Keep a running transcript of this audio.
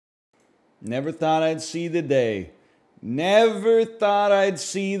Never thought I'd see the day. Never thought I'd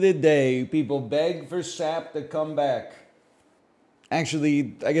see the day people beg for sap to come back.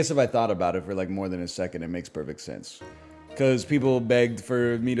 Actually, I guess if I thought about it for like more than a second, it makes perfect sense. Because people begged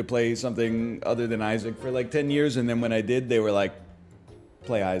for me to play something other than Isaac for like 10 years, and then when I did, they were like,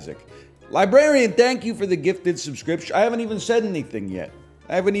 play Isaac. Librarian, thank you for the gifted subscription. I haven't even said anything yet.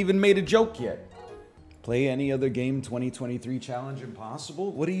 I haven't even made a joke yet. Play any other game 2023 challenge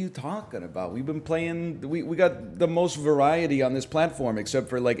impossible? What are you talking about? We've been playing, we got the most variety on this platform, except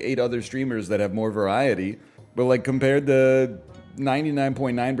for like 8 other streamers that have more variety. But like compared to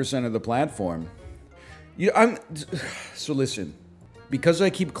 99.9% of the platform. So listen, because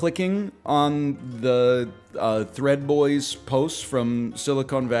I keep clicking on the Thread Boys posts from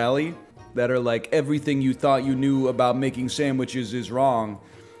Silicon Valley that are like, everything you thought you knew about making sandwiches is wrong,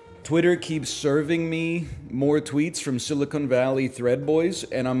 Twitter keeps serving me more tweets from Silicon Valley Thread Boys,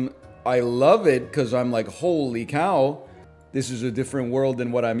 and I love it because I'm like, holy cow, this is a different world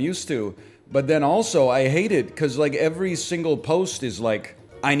than what I'm used to. But then also I hate it because like every single post is like,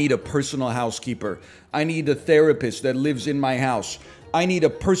 I need a personal housekeeper. I need a therapist that lives in my house. I need a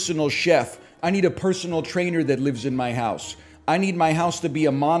personal chef. I need a personal trainer that lives in my house. I need my house to be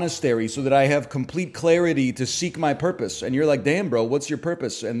a monastery so that I have complete clarity to seek my purpose. And you're like, damn, bro, what's your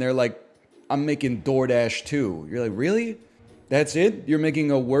purpose? And they're like, I'm making DoorDash too. You're like, really? That's it? You're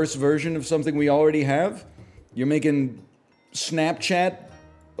making a worse version of something we already have? You're making Snapchat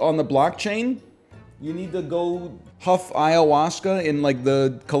on the blockchain? You need to go huff ayahuasca in like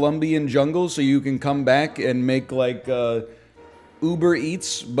the Colombian jungle so you can come back and make like Uber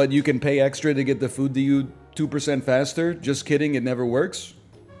Eats, but you can pay extra to get the food to you 2% faster. Just kidding, it never works.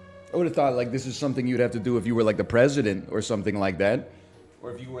 I would have thought like this is something you'd have to do if you were like the president or something like that.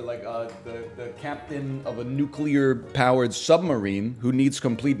 Or if you were like the captain of a nuclear-powered submarine who needs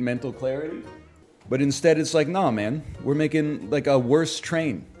complete mental clarity. But instead it's like, nah, man, we're making like a worse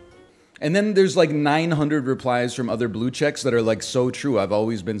train. And then there's like 900 replies from other blue checks that are like so true. I've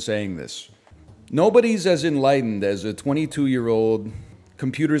always been saying this. Nobody's as enlightened as a 22-year-old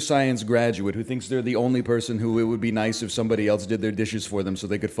computer science graduate who thinks they're the only person who it would be nice if somebody else did their dishes for them so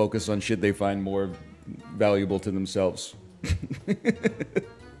they could focus on shit they find more valuable to themselves.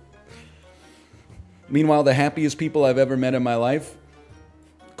 Meanwhile, the happiest people I've ever met in my life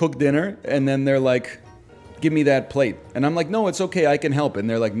cook dinner and then they're like, give me that plate. And I'm like, no, it's okay, I can help. And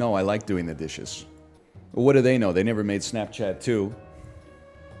they're like, no, I like doing the dishes. Well, what do they know? They never made Snapchat 2.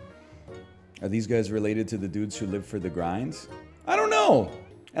 Are these guys related to the dudes who live for the grind? I don't know.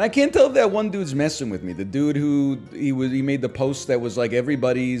 And I can't tell if that one dude's messing with me. The dude who, he made the post that was like,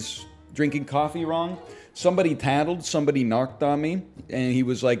 everybody's drinking coffee wrong. Somebody tattled, somebody narked on me. And he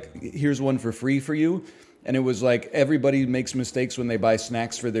was like, here's one for free for you. And it was like, everybody makes mistakes when they buy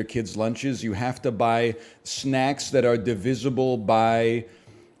snacks for their kids' lunches. You have to buy snacks that are divisible by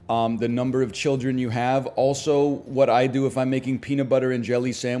the number of children you have. Also, what I do if I'm making peanut butter and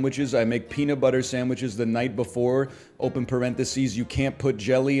jelly sandwiches, I make peanut butter sandwiches the night before, open parentheses, you can't put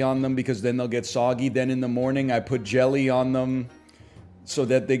jelly on them because then they'll get soggy. Then in the morning, I put jelly on them so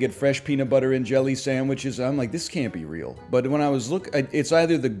that they get fresh peanut butter and jelly sandwiches. I'm like, this can't be real. But when I was looking, it's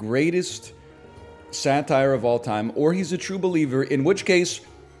either the greatest satire of all time, or he's a true believer, in which case,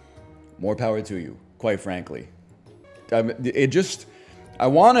 more power to you, quite frankly. I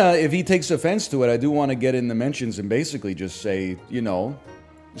wanna, if he takes offense to it, I do want to get in the mentions and basically just say, you know,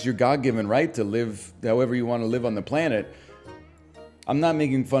 it's your God-given right to live however you want to live on the planet. I'm not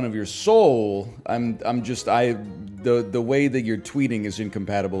making fun of your soul. The way that you're tweeting is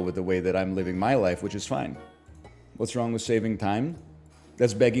incompatible with the way that I'm living my life, which is fine. What's wrong with saving time?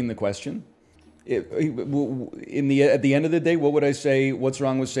 That's begging the question. At the end of the day, what would I say? What's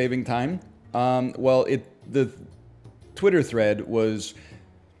wrong with saving time? The Twitter thread was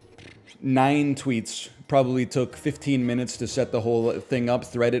 9 tweets. Probably took 15 minutes to set the whole thing up,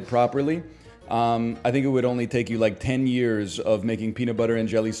 thread it properly. I think it would only take you like 10 years of making peanut butter and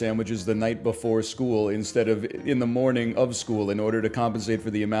jelly sandwiches the night before school instead of in the morning of school in order to compensate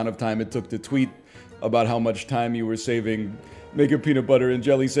for the amount of time it took to tweet about how much time you were saving making peanut butter and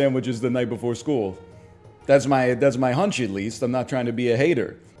jelly sandwiches the night before school. That's my hunch, at least. I'm not trying to be a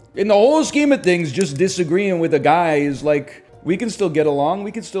hater. In the whole scheme of things, just disagreeing with a guy is like, we can still get along.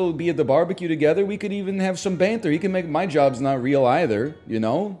 We could still be at the barbecue together. We could even have some banter. He can make my job's not real either, you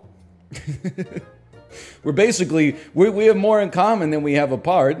know? We have more in common than we have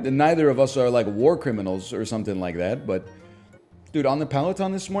apart, and neither of us are like war criminals or something like that. But dude, on the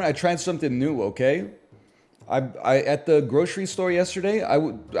Peloton this morning, I tried something new, okay? I at the grocery store yesterday,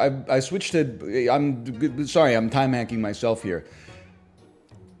 I switched to, I'm time hacking myself here.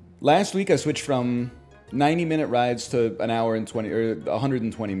 Last week I switched from 90-minute rides to an hour and 20 or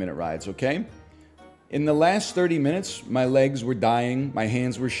 120-minute rides, okay? In the last 30 minutes, my legs were dying, my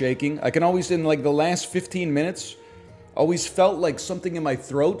hands were shaking. I can always, in like the last 15 minutes, always felt like something in my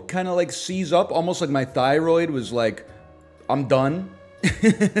throat kind of like seize up, almost like my thyroid was like, I'm done.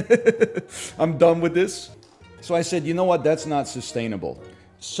 I'm done with this. So I said, you know what, that's not sustainable.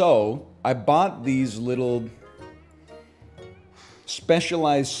 So I bought these little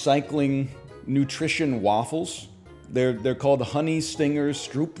specialized cycling nutrition waffles. They're called Honey Stinger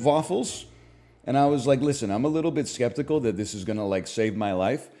Stroop waffles. And I was like, listen, I'm a little bit skeptical that this is gonna like save my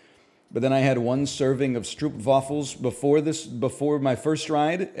life. But then I had one serving of Stroop waffles before my first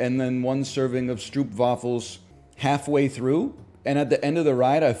ride, and then one serving of Stroop waffles halfway through. And at the end of the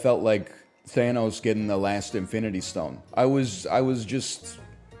ride, I felt like Thanos getting the last Infinity Stone. I was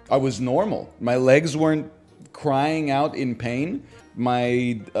normal. My legs weren't crying out in pain.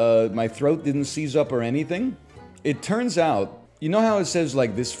 My throat didn't seize up or anything. It turns out, you know how it says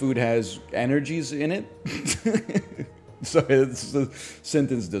like this food has energies in it? Sorry, the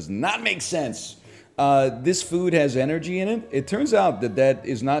sentence does not make sense. This food has energy in it. It turns out that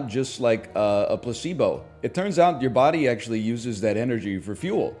is not just like a placebo. It turns out your body actually uses that energy for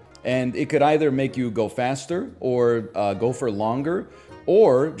fuel. And it could either make you go faster or go for longer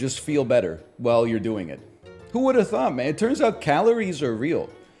or just feel better while you're doing it. Who would have thought, man? It turns out calories are real.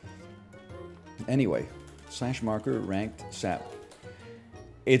 Anyway, /marker ranked sap.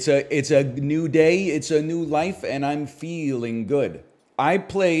 It's a new day, it's a new life, and I'm feeling good. I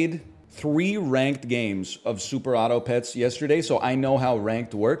played 3 ranked games of Super Auto Pets yesterday, so I know how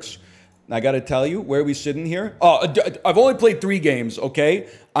ranked works. I gotta tell you, where are we sitting here? Oh, I've only played 3 games, okay?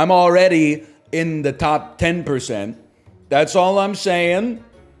 I'm already in the top 10%. That's all I'm saying.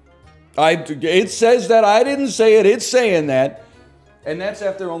 It says that. I didn't say it. It's saying that. And that's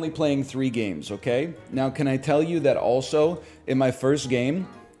after only playing 3 games, okay? Now, can I tell you that also, in my first game,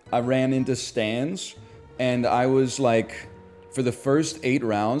 I ran into Stans, and I was like, for the first 8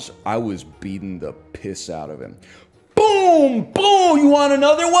 rounds, I was beating the piss out of him. Boom! Boom! You want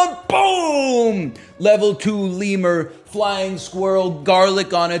another one? Boom! Level 2 lemur, flying squirrel,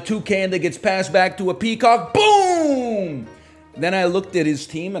 garlic on a toucan that gets passed back to a peacock. Boom! Then I looked at his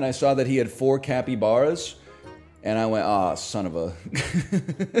team, and I saw that he had 4 capybaras. And I went, ah, son of a...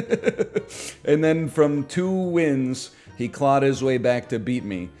 And then from 2 wins, he clawed his way back to beat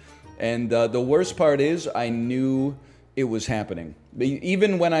me. And the worst part is, I knew it was happening.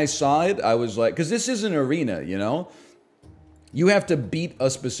 Even when I saw it, I was like... Because this is an arena, you know? You have to beat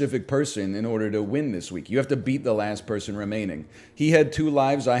a specific person in order to win this week. You have to beat the last person remaining. He had 2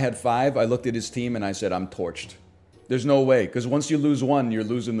 lives, I had 5. I looked at his team, and I said, I'm torched. There's no way, because once you lose one, you're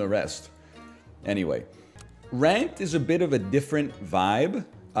losing the rest. Anyway... Ranked is a bit of a different vibe,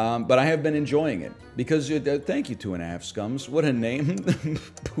 but I have been enjoying it. Because, thank you, 2.5 Scums. What a name.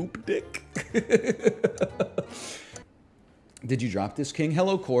 Poop Dick. Did you drop this, King?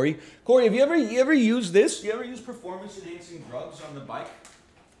 Hello, Kory. Kory, have you ever used this? You ever used performance-enhancing drugs on the bike?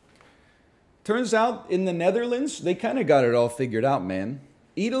 Turns out, in the Netherlands, they kind of got it all figured out, man.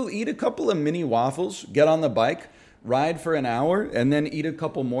 Eat a couple of mini waffles, get on the bike, ride for an hour, and then eat a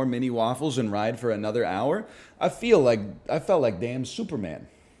couple more mini waffles and ride for another hour. I felt like damn Superman.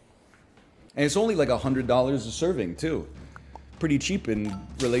 And it's only like $100 a serving too. Pretty cheap in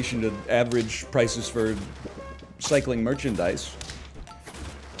relation to average prices for cycling merchandise.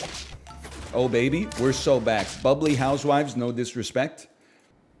 Oh baby, we're so back. Bubbly housewives, no disrespect.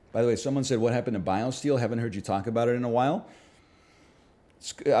 By the way, someone said, what happened to BioSteel? Haven't heard you talk about it in a while.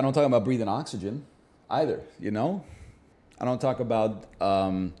 I don't talk about breathing oxygen either, you know? I don't talk about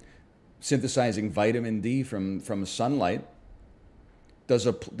synthesizing vitamin D from sunlight. Does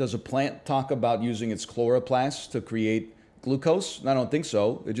a plant talk about using its chloroplasts to create glucose? I don't think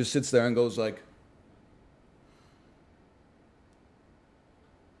so. It just sits there and goes like...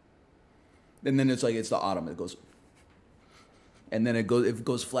 And then it's like, it's the autumn. It goes... And then it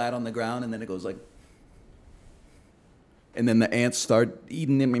goes flat on the ground, and then it goes like... And then the ants start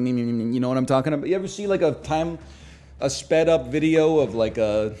eating it. You know what I'm talking about? You ever see like a sped up video of like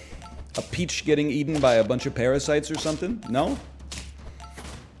a peach getting eaten by a bunch of parasites or something? No?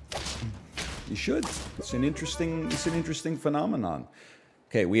 You should. It's an interesting phenomenon.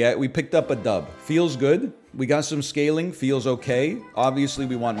 Okay, we picked up a dub. Feels good. We got some scaling. Feels okay. Obviously,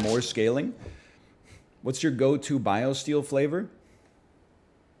 we want more scaling. What's your go-to BioSteel flavor?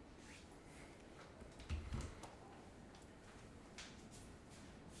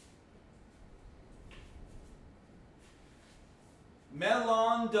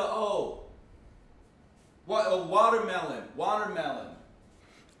 Melon de O. What? Oh, watermelon. Watermelon.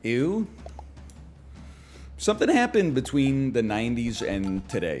 Ew. Something happened between the 90s and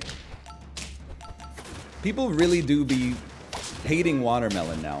today. People really do be hating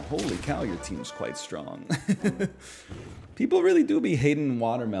watermelon now. Holy cow, your team's quite strong. People really do be hating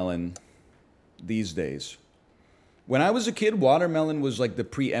watermelon these days. When I was a kid, watermelon was like the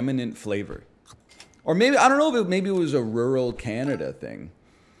preeminent flavor. Or maybe, I don't know if maybe it was a rural Canada thing,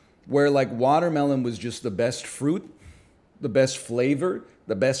 where like watermelon was just the best fruit, the best flavor,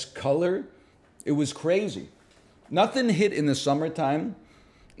 the best color. It was crazy. Nothing hit in the summertime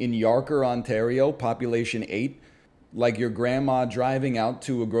in Yarker, Ontario, population 8, like your grandma driving out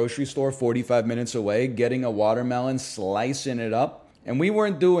to a grocery store 45 minutes away, getting a watermelon, slicing it up. And we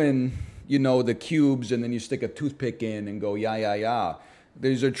weren't doing, you know, the cubes and then you stick a toothpick in and go, yeah, yeah, yeah.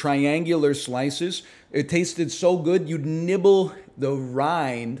 These are triangular slices. It tasted so good, you'd nibble the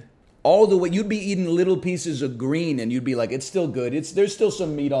rind all the way. You'd be eating little pieces of green and you'd be like, it's still good. There's still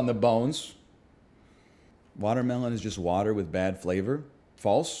some meat on the bones. Watermelon is just water with bad flavor.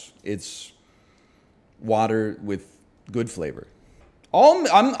 False. It's water with good flavor.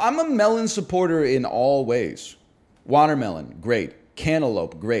 I'm a melon supporter in all ways. Watermelon, great.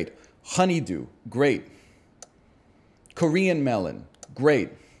 Cantaloupe, great. Honeydew, great. Korean melon, great.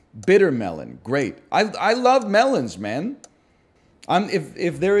 Bitter melon, great. I love melons, man.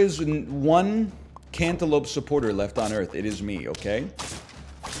 If there is one cantaloupe supporter left on earth, it is me, okay?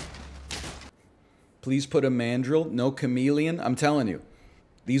 Please put a mandrill, no chameleon. I'm telling you,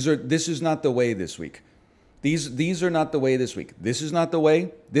 this is not the way this week. These are not the way this week. This is not the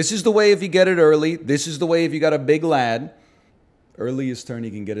way. This is the way if you get it early. This is the way if you got a big lad. Earliest turn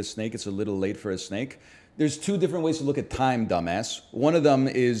you can get a snake. It's a little late for a snake. There's two different ways to look at time, dumbass. One of them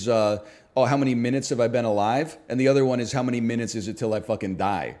is, oh, how many minutes have I been alive? And the other one is, how many minutes is it till I fucking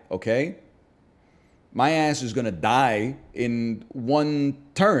die, okay? My ass is gonna die in one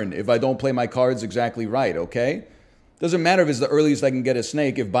turn if I don't play my cards exactly right, okay? Doesn't matter if it's the earliest I can get a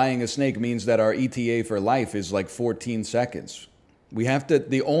snake if buying a snake means that our ETA for life is like 14 seconds. We have to,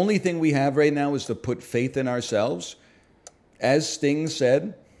 the only thing we have right now is to put faith in ourselves. As Sting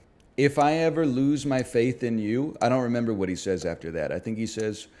said, if I ever lose my faith in you, I don't remember what he says after that. I think he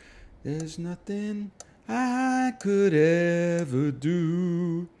says, there's nothing I could ever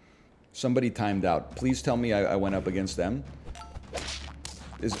do. Somebody timed out. Please tell me I went up against them.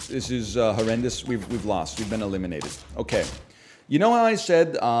 This is horrendous. We've lost. We've been eliminated. Okay. You know how I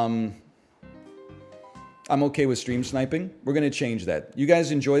said I'm okay with stream sniping? We're going to change that. You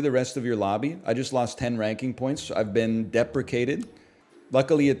guys enjoy the rest of your lobby. I just lost 10 ranking points. I've been deprecated.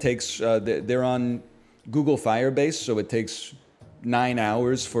 Luckily, it takes... they're on Google Firebase, so it takes 9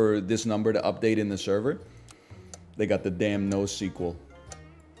 hours for this number to update in the server. They got the damn NoSQL.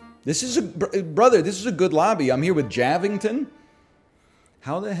 This is a... Brother, this is a good lobby. I'm here with Javington.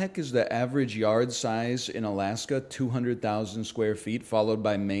 How the heck is the average yard size in Alaska 200,000 square feet, followed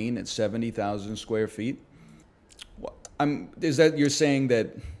by Maine at 70,000 square feet? Is that you're saying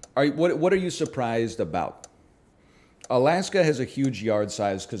that... What are you surprised about? Alaska has a huge yard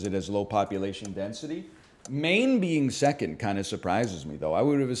size because it has low population density. Maine being second kind of surprises me, though. I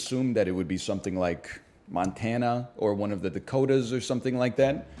would have assumed that it would be something like Montana or one of the Dakotas or something like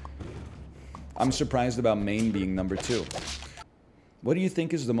that. I'm surprised about Maine being number 2. What do you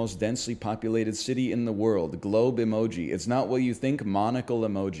think is the most densely populated city in the world? Globe emoji. It's not what you think. Monocle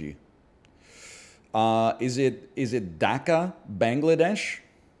emoji. Is it Dhaka, Bangladesh?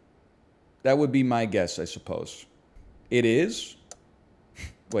 That would be my guess, I suppose. It is?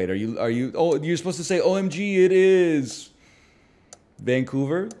 Wait, are you... Oh, you're supposed to say, OMG, it is.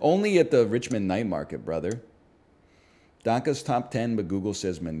 Vancouver? Only at the Richmond night market, brother. Dhaka's top 10, but Google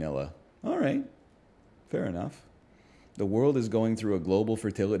says Manila. All right. Fair enough. The world is going through a global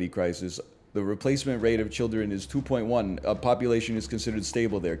fertility crisis. The replacement rate of children is 2.1. A population is considered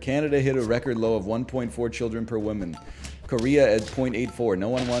stable there. Canada hit a record low of 1.4 children per woman. Korea at 0.84. No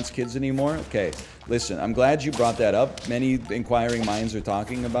one wants kids anymore? Okay, listen, I'm glad you brought that up. Many inquiring minds are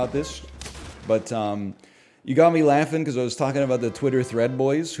talking about this. But you got me laughing because I was talking about the Twitter thread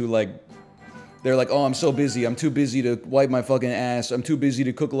boys who they're like, oh, I'm so busy. I'm too busy to wipe my fucking ass. I'm too busy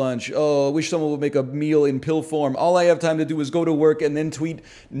to cook lunch. Oh, I wish someone would make a meal in pill form. All I have time to do is go to work and then tweet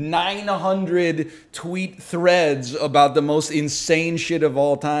 900 tweet threads about the most insane shit of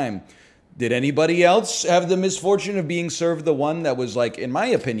all time. Did anybody else have the misfortune of being served the one that was like, in my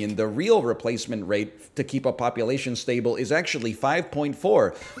opinion, the real replacement rate to keep a population stable is actually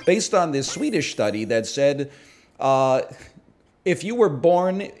 5.4, based on this Swedish study that said, if you were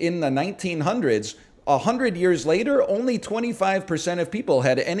born in the 1900s, 100 years later, only 25% of people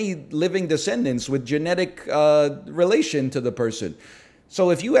had any living descendants with genetic relation to the person. So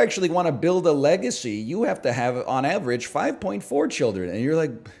if you actually want to build a legacy, you have to have, on average, 5.4 children. And you're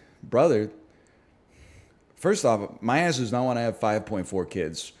like, brother, first off, my ass does not want to have 5.4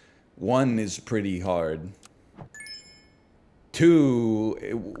 kids. 1 is pretty hard. 2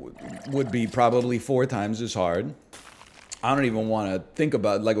 it would be probably 4 times as hard. I don't even want to think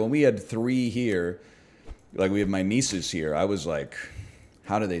about, like when we had 3 here, like we have my nieces here, I was like,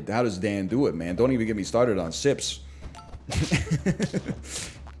 how does Dan do it, man? Don't even get me started on sips.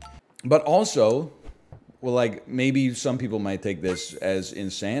 But also, well, like maybe some people might take this as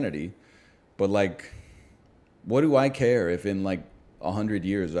insanity, but like, what do I care if in like 100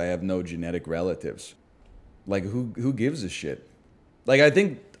 years I have no genetic relatives? Like who gives a shit? Like I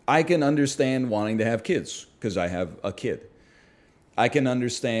think I can understand wanting to have kids because I have a kid. I can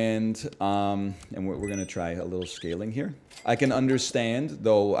understand, and we're gonna try a little scaling here. I can understand,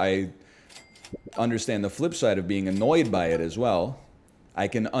 though I understand the flip side of being annoyed by it as well. I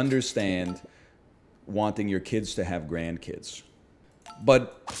can understand wanting your kids to have grandkids.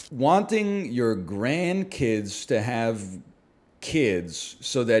 But wanting your grandkids to have kids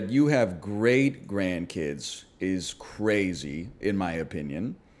so that you have great grandkids is crazy, in my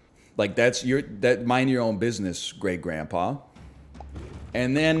opinion. Like that mind your own business, great grandpa.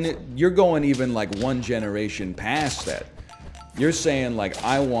 And then you're going even like 1 generation past that. You're saying like,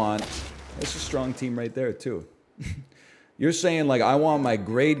 I want, that's a strong team right there too. You're saying like, I want my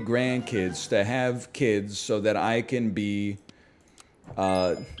great grandkids to have kids so that I can be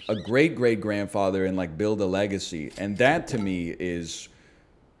a great grandfather and like build a legacy. And that to me is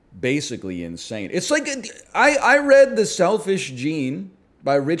basically insane. It's like, I read The Selfish Gene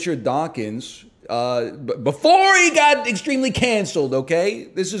by Richard Dawkins before he got extremely canceled, okay?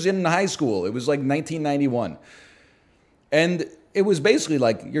 This is in high school. It was like 1991. And it was basically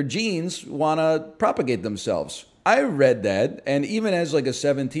like your genes want to propagate themselves. I read that, and even as like a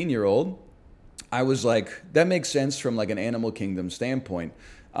 17-year-old, I was like, that makes sense from like an animal kingdom standpoint.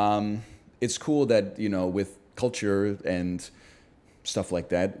 It's cool that, you know, with culture and stuff like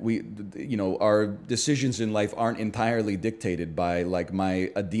that, you know, our decisions in life aren't entirely dictated by like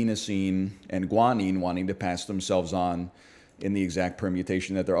my adenosine and guanine wanting to pass themselves on in the exact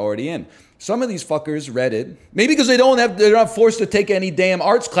permutation that they're already in. Some of these fuckers read it, maybe because they're not forced to take any damn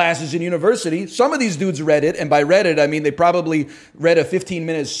arts classes in university. Some of these dudes read it, and by read it, I mean they probably read a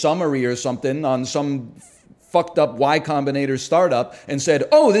 15-minute summary or something on some fucked up Y Combinator startup and said,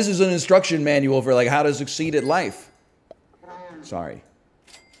 oh, this is an instruction manual for like how to succeed at life. Sorry.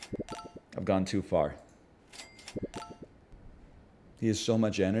 I've gone too far. He has so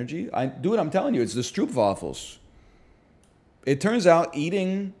much energy. Dude, I'm telling you, it's the Stroopwafels. It turns out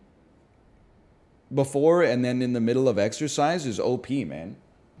eating before and then in the middle of exercise is OP, man.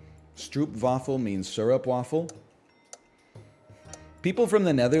 Stroopwafel means syrup waffle. People from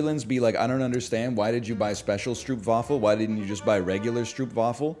the Netherlands be like, I don't understand. Why did you buy special Stroopwafel? Why didn't you just buy regular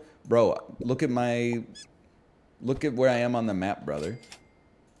Stroopwafel? Bro, look at where I am on the map, brother.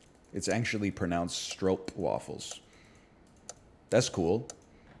 It's actually pronounced stroopwafels. That's cool.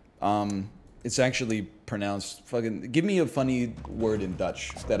 It's actually pronounced fucking... Give me a funny word in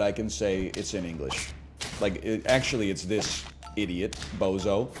Dutch that I can say it's in English. Like, actually, it's this idiot,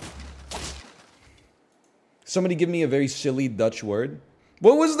 bozo. Somebody give me a very silly Dutch word.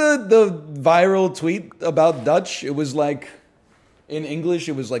 What was the viral tweet about Dutch? It was like... In English,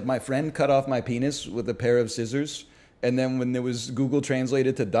 it was like, my friend cut off my penis with a pair of scissors. And then when there was Google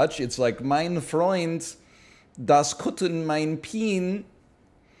translated to Dutch, it's like, mein Freund, das kutten mein Peen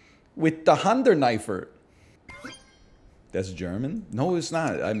with the Handerknifer. That's German? No, it's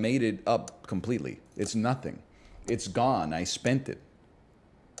not. I made it up completely. It's nothing. It's gone. I spent it.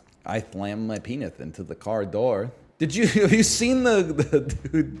 I slammed my penis into the car door. Have you seen the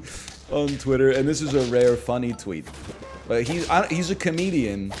dude on Twitter? And this is a rare funny tweet. But he's a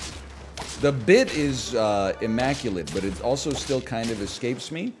comedian. The bit is immaculate, but it also still kind of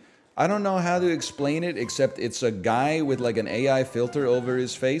escapes me. I don't know how to explain it, except it's a guy with like an AI filter over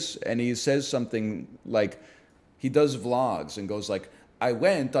his face, and he says something like, he does vlogs and goes like, I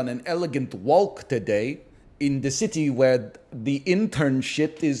went on an elegant walk today in the city where the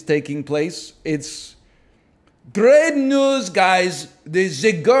internship is taking place. It's great news, guys.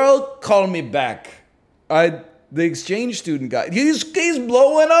 The girl called me back. The exchange student guy. He's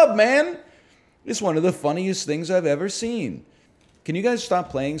blowing up, man. It's one of the funniest things I've ever seen. Can you guys stop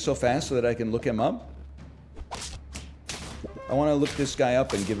playing so fast so that I can look him up? I want to look this guy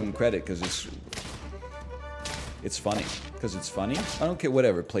up and give him credit because it's funny. Because it's funny? I don't care.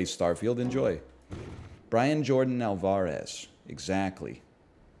 Whatever. Play Starfield. Enjoy. Brian Jordan Alvarez. Exactly.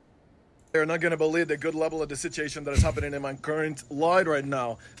 You're not gonna believe the good level of the situation that is happening in my current life right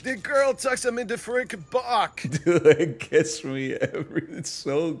now. The girl texted me the freak back. Dude, it gets me it's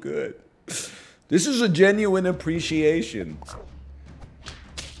so good. This is a genuine appreciation.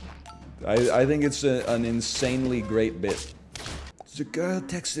 I think it's an insanely great bit. The girl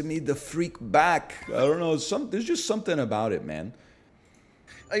texted me the freak back. I don't know, there's just something about it, man.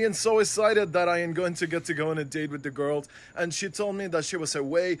 I am so excited that I am going to get to go on a date with the girl, and she told me that she was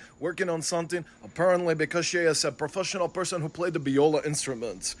away working on something, apparently because she is a professional person who played the viola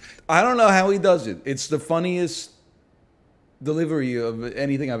instrument. I don't know how he does it. It's the funniest delivery of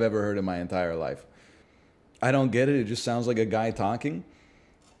anything I've ever heard in my entire life. I don't get it. It just sounds like a guy talking.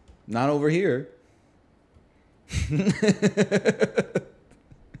 Not over here.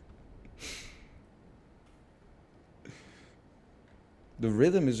 The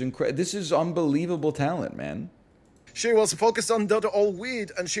rhythm is incredible. This is unbelievable talent, man. She was focused on that all week,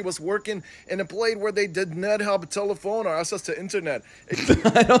 and she was working in a place where they did not have telephone or access to internet.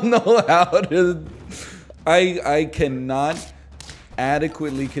 I don't know how to... I cannot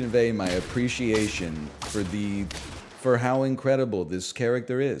adequately convey my appreciation for how incredible this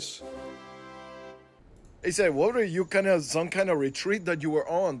character is. He said, what were you some kind of retreat that you were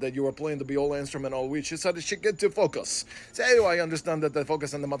on, that you were playing the viola instrument all week? She said she get to focus. So I understand that the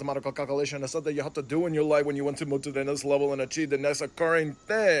focus and the mathematical calculation is something you have to do in your life when you want to move to the next level and achieve the next occurring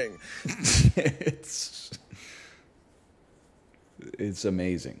thing. It's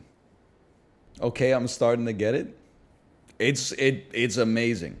amazing. Okay, I'm starting to get it. It's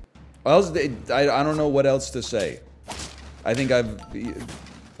amazing. I don't know what else to say. I think I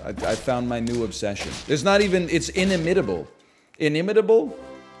found my new obsession. It's not even, it's inimitable. Inimitable?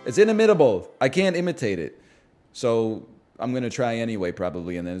 It's inimitable. I can't imitate it. So I'm going to try anyway,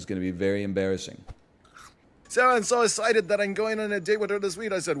 probably, and then it's going to be very embarrassing. So I'm so excited that I'm going on a date with her this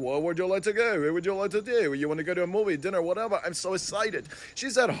week. I said, where would you like to go? Where would you like to do? You want to go to a movie, dinner, whatever? I'm so excited. She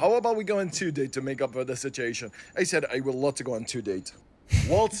said, how about we go on 2 dates to make up for the situation? I said, I would love to go on 2 dates.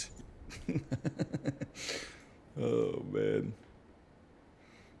 What? Oh, man.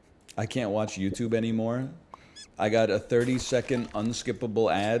 I can't watch YouTube anymore. I got a 30-second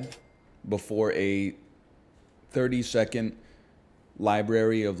unskippable ad before a 30-second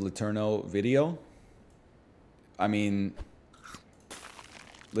library of Laterno video. I mean,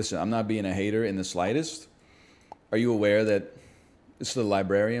 listen, I'm not being a hater in the slightest. Are you aware that it's the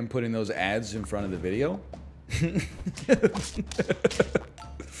librarian putting those ads in front of the video?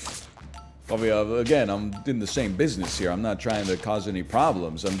 I mean, again, I'm in the same business here. I'm not trying to cause any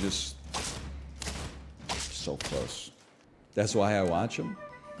problems. I'm just so close. That's why I watch them.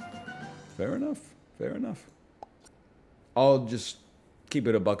 Fair enough. Fair enough. I'll just keep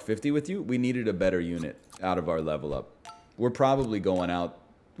it $150 with you. We needed a better unit out of our level up. We're probably going out.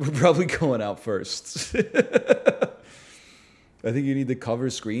 We're probably going out first. I think you need the cover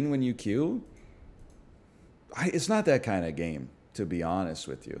screen when you queue. It's not that kind of game, to be honest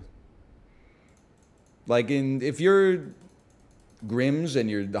with you. Like, if you're Grims and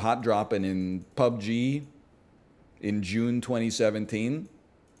you're hot dropping in PUBG in June 2017,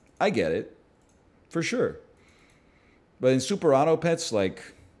 I get it. For sure. But in Super Auto Pets, like,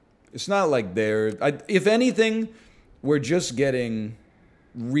 it's not like they're... if anything, we're just getting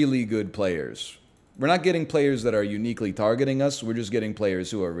really good players. We're not getting players that are uniquely targeting us. We're just getting players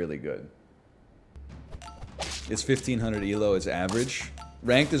who are really good. It's 1500 elo as average.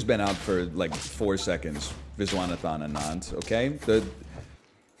 Ranked has been out for like 4 seconds. Viswanathan and Nant, okay?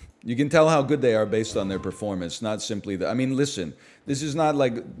 You can tell how good they are based on their performance, not simply the... I mean, listen, this is not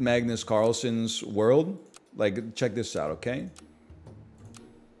like Magnus Carlsen's world. Like, check this out, okay?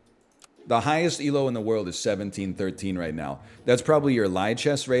 The highest elo in the world is 1713 right now. That's probably your lie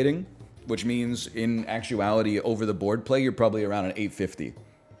chess rating, which means in actuality, over the board play, you're probably around an 850.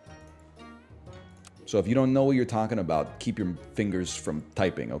 So if you don't know what you're talking about, keep your fingers from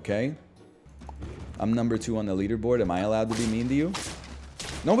typing, okay? I'm number 2 on the leaderboard. Am I allowed to be mean to you?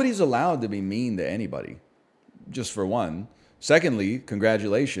 Nobody's allowed to be mean to anybody, just for one. Secondly,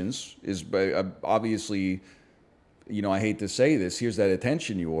 congratulations is obviously, you know, I hate to say this, here's that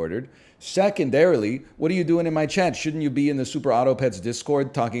attention you ordered. Secondarily, what are you doing in my chat? Shouldn't you be in the Super Auto Pets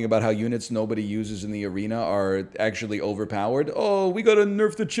Discord talking about how units nobody uses in the arena are actually overpowered? Oh, we gotta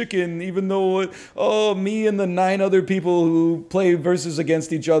nerf the chicken, even though, oh, me and the 9 other people who play versus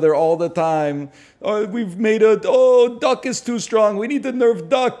against each other all the time, we've made oh, duck is too strong, we need to nerf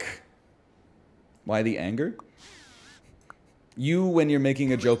duck. Why the anger? You, when you're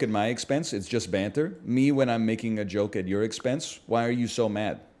making a joke at my expense, it's just banter. Me, when I'm making a joke at your expense, why are you so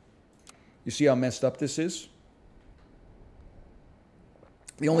mad? You see how messed up this is?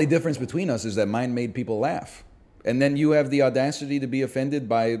 The only difference between us is that mine made people laugh. And then you have the audacity to be offended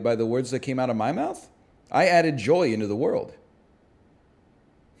by the words that came out of my mouth? I added joy into the world.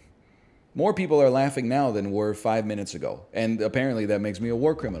 More people are laughing now than were 5 minutes ago. And apparently that makes me a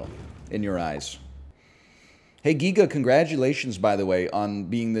war criminal in your eyes. Hey, GEEGA, congratulations, by the way, on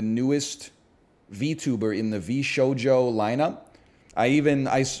being the newest VTuber in the V-Shoujo lineup.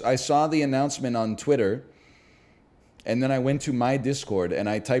 I saw the announcement on Twitter, and then I went to my Discord and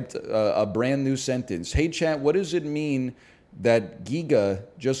I typed a brand new sentence. Hey, chat, what does it mean that GEEGA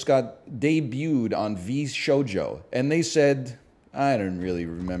just got debuted on V-Shoujo? And they said, I don't really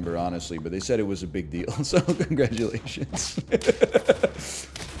remember, honestly, but they said it was a big deal. So congratulations.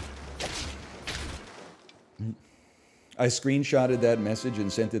 I screenshotted that message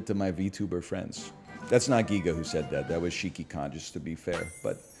and sent it to my VTuber friends. That's not GEEGA who said that. That was Shiki-Khan, just to be fair.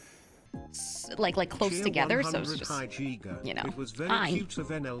 But like close together, so it's just, you know, it was very cute of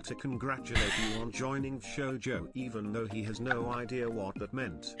NL to congratulate you on joining Shoujo, even though he has no idea what that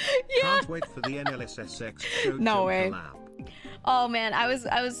meant. Yeah. Can't wait for the NLSSX Shoujo no way. collab. Oh man,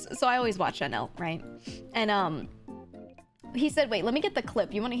 so I always watch NL, right? And he said, wait, let me get the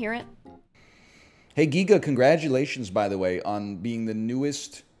clip. You want to hear it? Hey, GEEGA, congratulations, by the way, on being the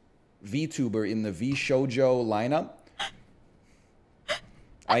newest VTuber in the V-Shoujo lineup.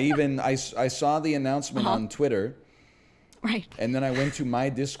 I saw the announcement on Twitter. Right. And then I went to my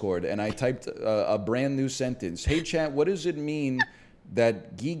Discord and I typed a brand new sentence. Hey, chat, what does it mean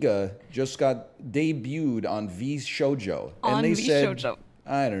that GEEGA just got debuted on V-Shoujo? And they said,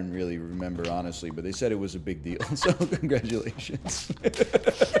 I don't really remember, honestly, but they said it was a big deal. So congratulations.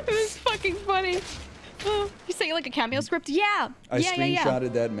 It was fucking funny. Oh, you say like a cameo script? Yeah. I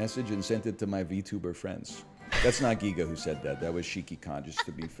screenshotted that message and sent it to my VTuber friends. That's not GEEGA who said that. That was Shiki-Khan, just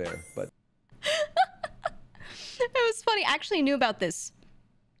to be fair. But it was funny. I actually knew about this.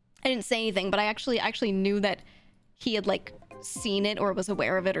 I didn't say anything, but I actually knew that he had like seen it or was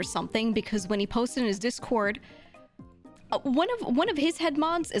aware of it or something, because when he posted in his Discord, one of his head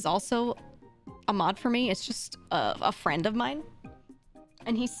mods is also a mod for me. It's just a friend of mine,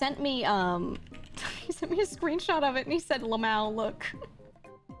 and he sent me he sent me a screenshot of it, and he said, "Lamau, look."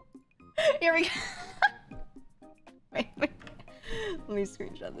 Here we go. Wait. Let me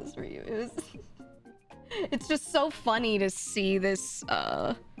screenshot this for you. It's just so funny to see this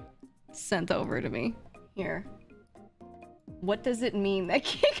sent over to me. Here. What does it mean that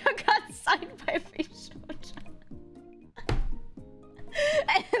GEEGA got signed by V-Shoujo?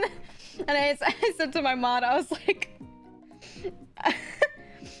 And I said to my mod, I was like,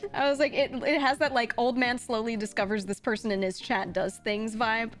 it has that like old man slowly discovers this person in his chat does things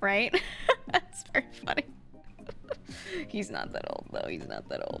vibe, right? That's very funny. He's not that old though. He's not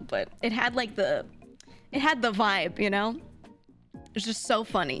that old, but it had like it had the vibe, you know? It's just so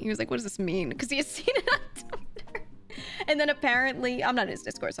funny. He was like, what does this mean? Because he had seen it on Twitter. And then apparently, I'm not in his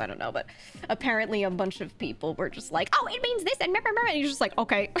Discord, so I don't know, but apparently a bunch of people were just like, oh, it means this, and he's just like,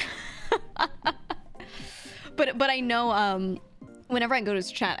 okay. But I know, whenever I go to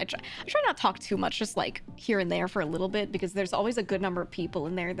his chat, I try not to talk too much, just like here and there for a little bit, because there's always a good number of people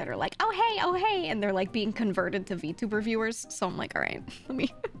in there that are like, oh hey, and they're like being converted to VTuber viewers. So I'm like, all right, let me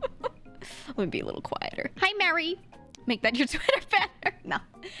be a little quieter. Hi, Mary. Make that your Twitter banner.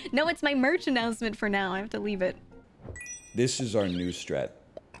 No, it's my merch announcement for now. I have to leave it. this is our new strat.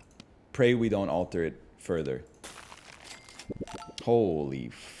 Pray we don't alter it further. Holy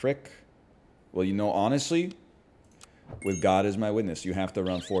frick. Well, you know, honestly, with God as my witness, you have to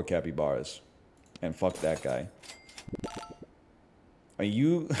run 4 capybaras. And fuck that guy. Are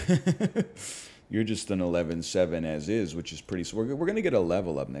you... You're just an 11-7 as is, which is pretty... So we're going to get a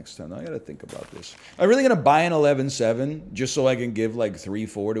level up next time. I got to think about this. I'm really going to buy an 11-7 just so I can give like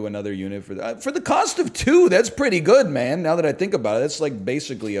 3-4 to another unit for the cost of 2. That's pretty good, man. Now that I think about it, that's like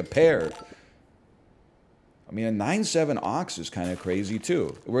basically a pair. I mean, a 9-7 Ox is kind of crazy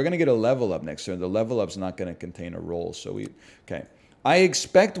too. We're going to get a level up next time. The level up's not going to contain a roll, so we... Okay. I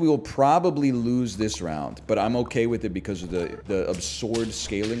expect we will probably lose this round, but I'm okay with it because of the absurd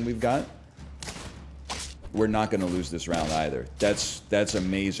scaling we've got. We're not going to lose this round either. That's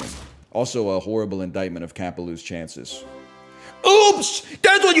amazing. Also a horrible indictment of Kapaloo's chances. Oops!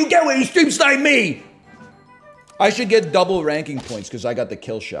 That's what you get when you stream snipe me! I should get double ranking points because I got the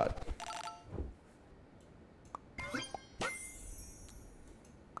kill shot.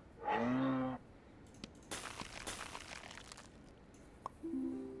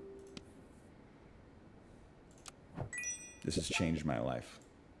 This has changed my life.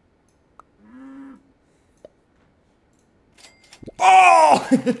 Oh!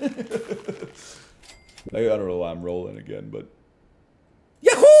 I don't know why I'm rolling again, but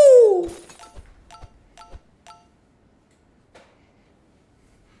Yahoo!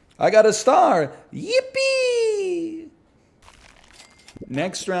 I got a star. Yippee!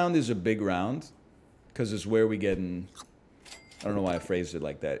 Next round is a big round because it's where we get in. I don't know why I phrased it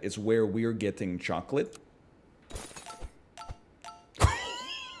like that. It's where we're getting chocolate.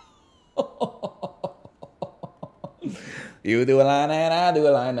 You do a line and I do a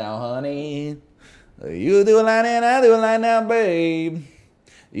line now, honey. You do a line and I do a line now, babe.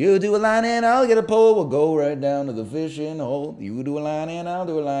 You do a line and I'll get a pole. We'll go right down to the fishing hole. You do a line and I'll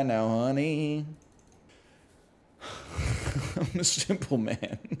do a line now, honey. I'm a simple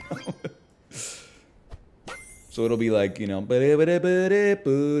man. So it'll be like, you know, and then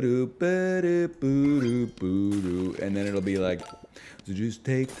it'll be like, so just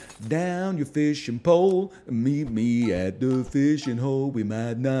take down your fishing pole and meet me at the fishing hole. We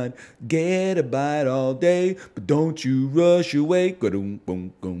might not get a bite all day, but don't you rush away. Sweet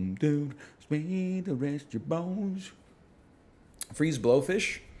to rest your bones. Freeze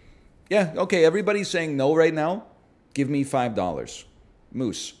blowfish? Yeah, okay, everybody's saying no right now. Give me $5.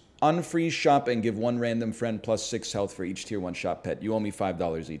 Moose. Unfreeze shop and give one random friend plus 6 health for each tier 1 shop pet. You owe me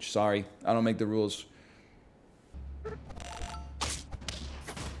 $5 each. Sorry, I don't make the rules.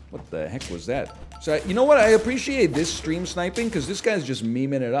 What the heck was that? So, you know what? I appreciate this stream sniping because this guy's just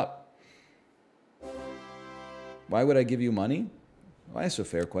memeing it up. Why would I give you money? Well, that's a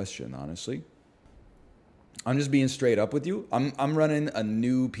fair question, honestly. I'm just being straight up with you. I'm running a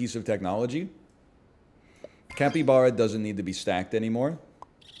new piece of technology. Capybara doesn't need to be stacked anymore.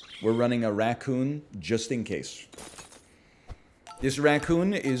 We're running a raccoon just in case. This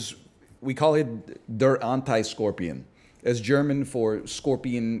raccoon is, we call it der anti-scorpion. As German for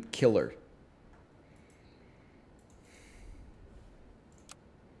scorpion killer.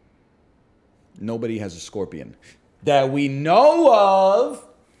 Nobody has a scorpion. That we know of!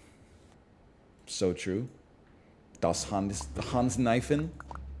 So true. Das Hans Kneifen.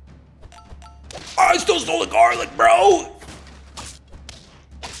 Oh, I still stole the garlic, bro!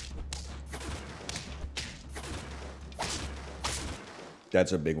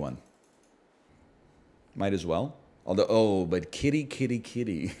 That's a big one. Might as well. Although, oh, but kitty, kitty,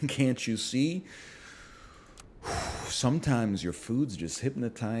 kitty. Can't you see? Sometimes your foods just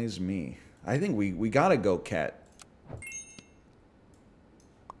hypnotize me. I think we gotta go cat.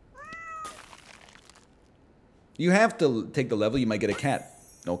 You have to take the level, you might get a cat.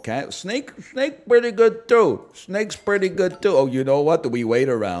 No cat. Snake pretty good too. Snake's pretty good too. Oh, you know what? We wait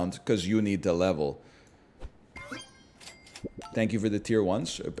around because you need to level. Thank you for the tier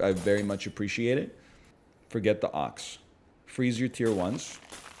 1s. I very much appreciate it. Forget the ox. Freeze your tier 1s.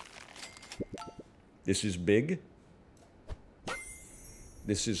 This is big.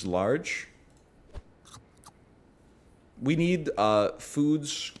 This is large. We need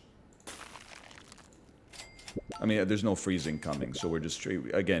foods. I mean, there's no freezing coming, so we're just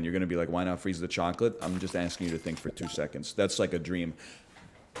straight. Again, you're going to be like, why not freeze the chocolate? I'm just asking you to think for 2 seconds. That's like a dream.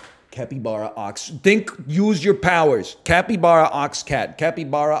 Capybara ox. Think, use your powers. Capybara ox cat.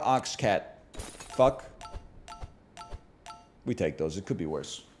 Capybara ox cat. Fuck. We take those. It could be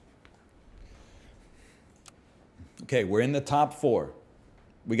worse. Okay, we're in the top 4.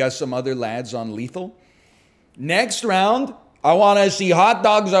 We got some other lads on lethal. Next round, I want to see hot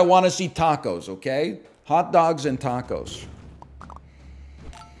dogs. I want to see tacos, okay? Hot dogs and tacos.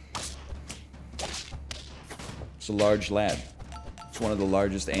 It's a large lad. It's one of the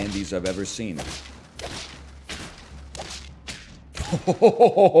largest Andes I've ever seen.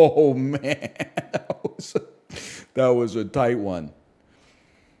 Oh, man. That was a tight one.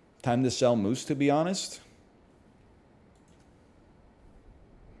 Time to sell moose, to be honest.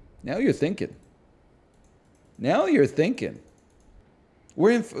 Now you're thinking. Now you're thinking.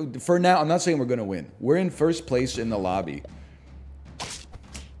 We're in, for now, I'm not saying we're going to win. We're in first place in the lobby.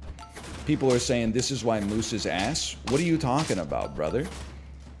 People are saying this is why moose is ass. What are you talking about, brother?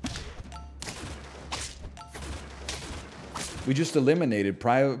 We just eliminated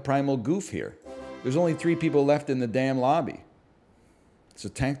Primal Goof here. There's only 3 people left in the damn lobby. It's a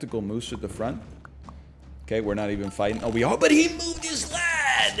tactical moose at the front. Okay, we're not even fighting. Oh, we are, but he moved his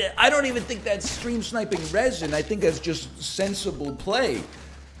lad! I don't even think that's stream sniping resin. I think that's just sensible play.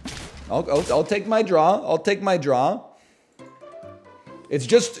 I'll take my draw. I'll take my draw. It's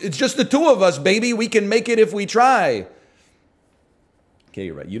just the 2 of us, baby. We can make it if we try. Okay,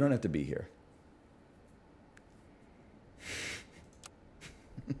 you're right. You don't have to be here.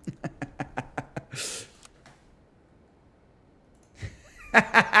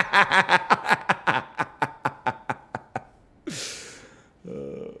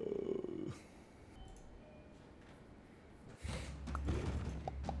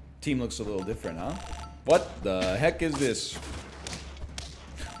 team looks a little different, huh? What the heck is this?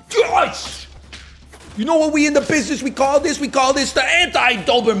 Gosh! You know what we in the business we call this? We call this the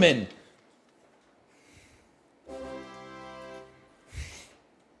anti-Doberman.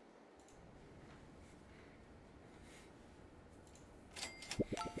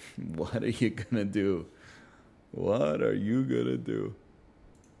 What are you gonna do? What are you gonna do?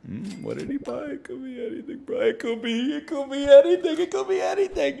 What did he buy? It could be anything, bro. It could be anything. It could be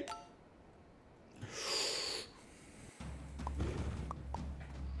anything.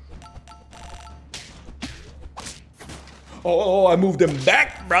 Oh, I moved him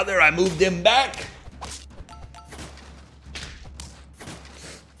back, brother. I moved him back.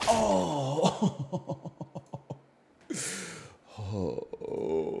 Oh. Oh,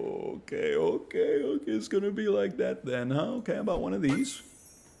 okay. It's gonna be like that then, huh? Okay, how about one of these?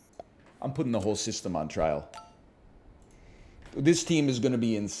 I'm putting the whole system on trial. This team is gonna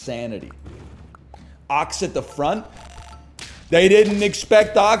be insanity. Ox at the front. They didn't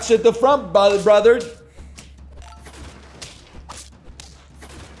expect Ox at the front, brother.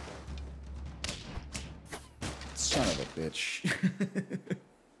 Son of a bitch.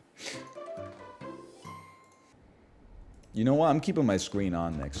 You know what? I'm keeping my screen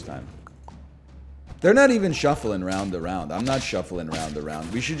on next time. They're not even shuffling round to round. I'm not shuffling round to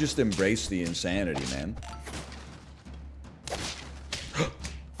round. We should just embrace the insanity, man.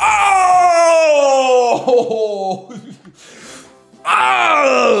 Oh!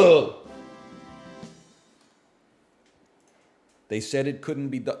 Oh! They said it couldn't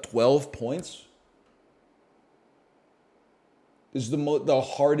be done. 12 points? This is the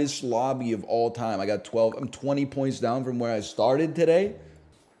hardest lobby of all time. I got 12. I'm 20 points down from where I started today.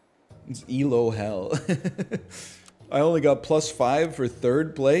 It's ELO hell. I only got +5 for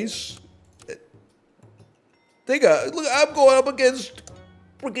 3rd place. Look, I'm going up against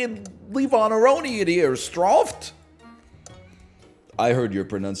freaking Levon Aroni here, Stroft. I heard your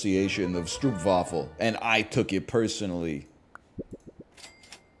pronunciation of Stroopwafel, and I took it personally.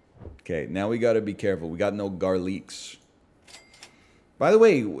 Okay, now we gotta be careful. We got no garlics. By the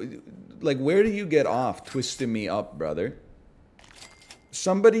way, like, where do you get off twisting me up, brother?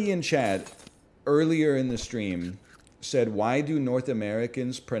 Somebody in chat earlier in the stream said, why do North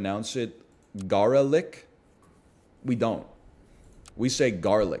Americans pronounce it garlic? We don't. We say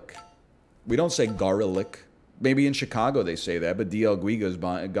garlic. We don't say garlic. Maybe in Chicago they say that, but DL Guiga's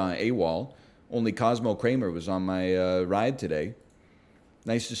gone AWOL. Only Cosmo Kramer was on my ride today.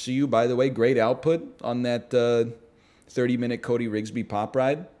 Nice to see you. By the way, great output on that 30-minute Cody Rigsby pop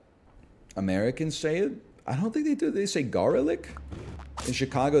ride. Americans say it? I don't think they do. They say garlic. In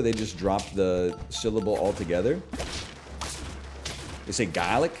Chicago, they just drop the syllable altogether. They say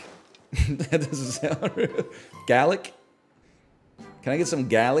garlic. That doesn't sound real. Gallic. Can I get some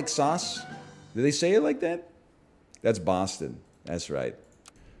garlic sauce? Do they say it like that? That's Boston. That's right.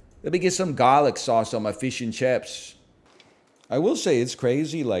 Let me get some garlic sauce on my fish and chips. I will say it's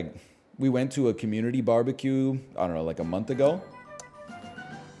crazy. Like, we went to a community barbecue, I don't know, like a month ago.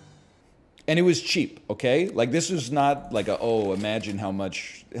 And it was cheap, okay? Like, this is not like a, oh, imagine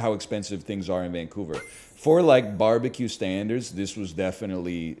how expensive things are in Vancouver. For, like, barbecue standards, this was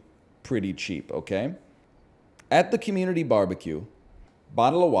definitely pretty cheap, okay? At the community barbecue,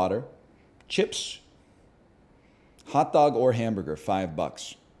 bottle of water, chips, hot dog or hamburger,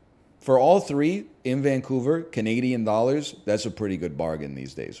 $5. For all three in Vancouver, Canadian dollars, that's a pretty good bargain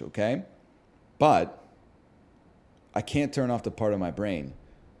these days, okay? But I can't turn off the part of my brain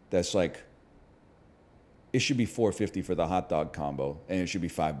that's like, it should be $4.50 for the hot dog combo, and it should be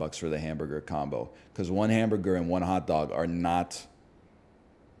 $5 for the hamburger combo, because one hamburger and one hot dog are not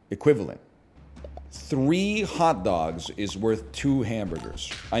equivalent. 3 hot dogs is worth 2 hamburgers.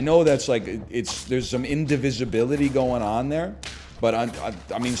 I know that's like, there's some indivisibility going on there, but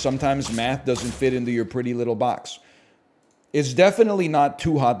I mean, sometimes math doesn't fit into your pretty little box. It's definitely not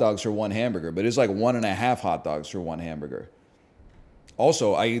 2 hot dogs for 1 hamburger, but it's like 1.5 hot dogs for 1 hamburger.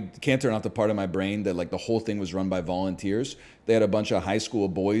 Also, I can't turn off the part of my brain that like the whole thing was run by volunteers. They had a bunch of high school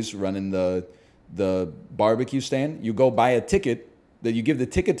boys running the barbecue stand. You go buy a ticket, that you give the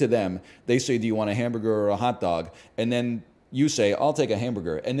ticket to them. They say, do you want a hamburger or a hot dog? And then you say, I'll take a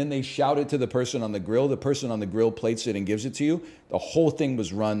hamburger. And then they shout it to the person on the grill. The person on the grill plates it and gives it to you. The whole thing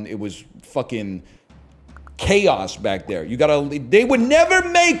was run. It was fucking chaos back there. They would never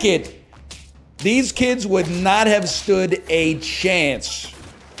make it. These kids would not have stood a chance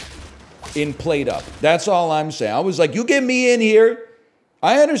in plate up. That's all I'm saying. I was like, you get me in here.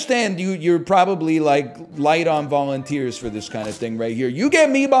 I understand you're probably like light on volunteers for this kind of thing right here. You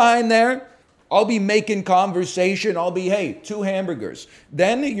get me behind there. I'll be making conversation. I'll be, hey, 2 hamburgers.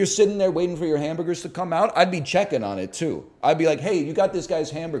 Then you're sitting there waiting for your hamburgers to come out. I'd be checking on it too. I'd be like, hey, you got this guy's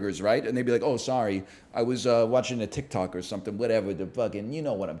hamburgers, right? And they'd be like, oh, sorry. I was watching a TikTok or something, whatever, the fucking, you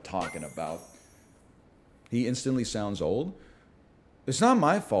know what I'm talking about. He instantly sounds old. It's not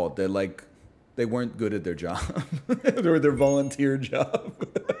my fault that, like, they weren't good at their job. Or their volunteer job.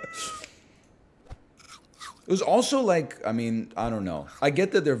 It was also like, I mean, I don't know. I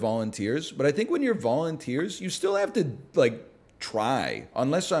get that they're volunteers, but I think when you're volunteers, you still have to, like, try.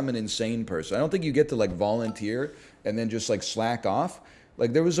 Unless I'm an insane person. I don't think you get to, like, volunteer and then just, like, slack off.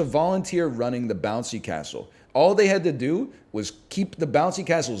 Like, there was a volunteer running the bouncy castle. All they had to do was keep the bouncy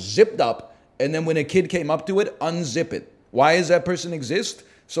castle zipped up, and then when a kid came up to it, unzip it. Why does that person exist?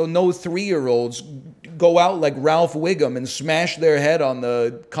 So no 3-year-olds go out like Ralph Wiggum and smash their head on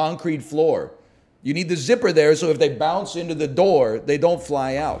the concrete floor. You need the zipper there so if they bounce into the door, they don't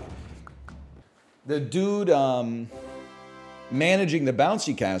fly out. The dude managing the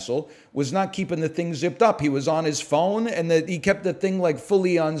bouncy castle was not keeping the thing zipped up. He was on his phone and he kept the thing like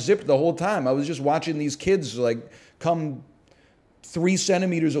fully unzipped the whole time. I was just watching these kids like come 3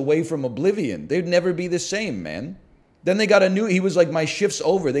 centimeters away from oblivion. They'd never be the same, man. Then they got a new, he was like, my shift's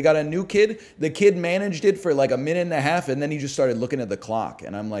over. They got a new kid. The kid managed it for like a minute and a half and then he just started looking at the clock.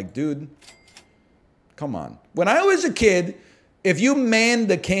 And I'm like, dude, come on. When I was a kid, if you manned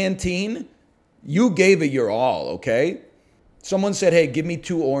the canteen, you gave it your all, okay? Someone said, hey, give me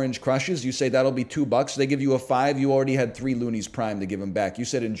 2 orange crushes. You say that'll be $2. They give you a 5. You already had 3 loonies prime to give them back. You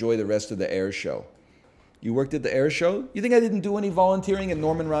said enjoy the rest of the air show. You worked at the air show? You think I didn't do any volunteering at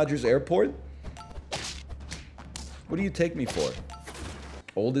Norman Rogers Airport? What do you take me for?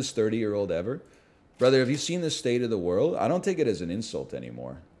 Oldest 30-year-old ever? Brother, have you seen the state of the world? I don't take it as an insult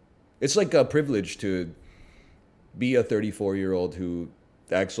anymore. It's like a privilege to be a 34-year-old who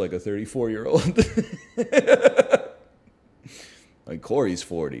acts like a 34-year-old. Like Kory's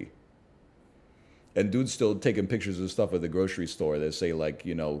 40. And dude's still taking pictures of stuff at the grocery store that say like,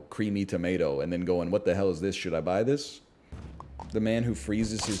 you know, creamy tomato and then going, what the hell is this? Should I buy this? The man who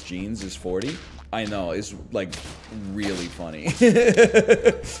freezes his jeans is 40. I know, it's like really funny.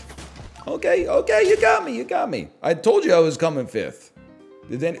 Okay, you got me. I told you I was coming 5th.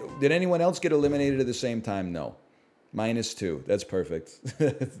 Did anyone else get eliminated at the same time? No. -2. That's perfect.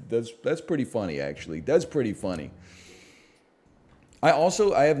 That's pretty funny, actually. That's pretty funny. I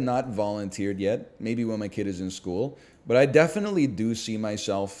have not volunteered yet, maybe when my kid is in school, but I definitely do see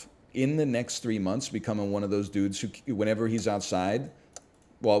myself in the next 3 months becoming one of those dudes who, whenever he's outside,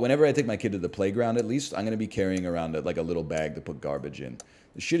 well, whenever I take my kid to the playground at least, I'm going to be carrying around like a little bag to put garbage in.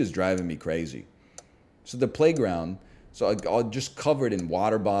 This shit is driving me crazy. So the playground, so I'll just covered in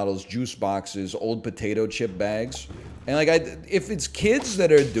water bottles, juice boxes, old potato chip bags. And like, if it's kids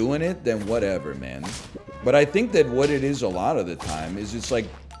that are doing it, then whatever, man. But I think that what it is a lot of the time is it's like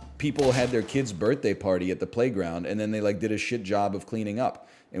people had their kid's birthday party at the playground and then they like did a shit job of cleaning up,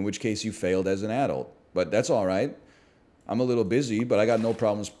 in which case you failed as an adult. But that's all right. I'm a little busy, but I got no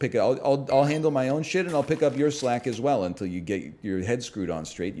problems I'll handle my own shit and I'll pick up your slack as well until you get your head screwed on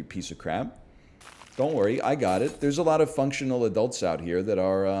straight, you piece of crap. Don't worry, I got it. There's a lot of functional adults out here that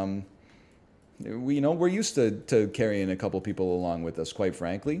are, we're used to carrying a couple people along with us, quite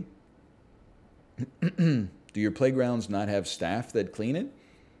frankly. Do your playgrounds not have staff that clean it?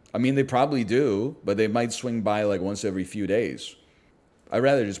 I mean, they probably do, but they might swing by like once every few days. I'd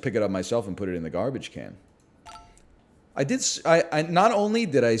rather just pick it up myself and put it in the garbage can. Not only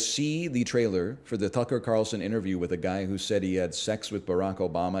did I see the trailer for the Tucker Carlson interview with a guy who said he had sex with Barack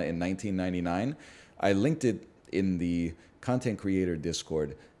Obama in 1999, I linked it in the content creator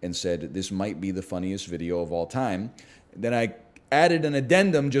Discord and said this might be the funniest video of all time. Then I added an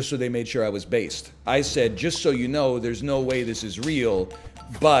addendum just so they made sure I was based. I said, just so you know, there's no way this is real,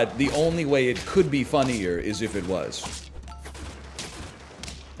 but the only way it could be funnier is if it was.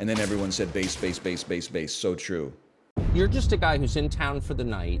 And then everyone said base, base, base, base, base. So true. You're just a guy who's in town for the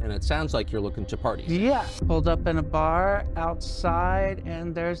night, and it sounds like you're looking to party. Yeah. Pulled up in a bar outside,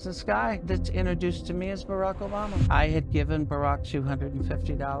 and there's this guy that's introduced to me as Barack Obama. I had given Barack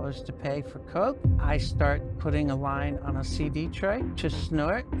 $250 to pay for coke. I start putting a line on a CD tray to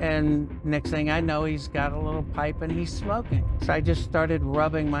snort, and next thing I know, he's got a little pipe and he's smoking. So I just started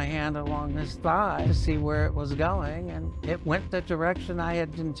rubbing my hand along his thigh to see where it was going, and it went the direction I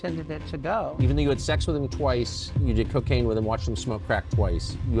had intended it to go. Even though you had sex with him twice, you did cocaine with him, watched him smoke crack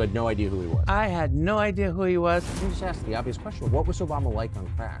twice, you had no idea who he was. I had no idea who he was. Let me just ask the obvious question. What was Obama like on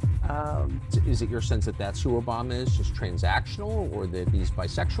crack? Is it your sense that that's who Obama is, just transactional, or that he's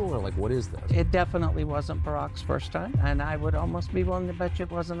bisexual, or like, what is this? It definitely wasn't Barack's first time, and I would almost be willing to bet you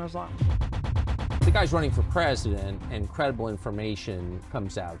it wasn't his last. The guy's running for president and credible information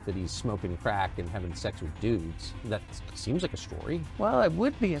comes out that he's smoking crack and having sex with dudes. That seems like a story. Well, it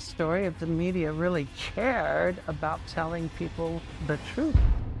would be a story if the media really cared about telling people the truth.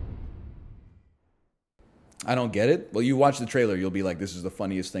 I don't get it. Well, you watch the trailer, you'll be like, this is the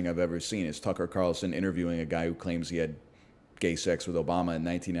funniest thing I've ever seen. It's Tucker Carlson interviewing a guy who claims he had gay sex with Obama in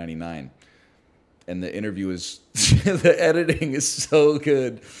 1999. And the interview is, the editing is so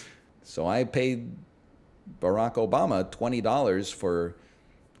good. So I paid Barack Obama $20 for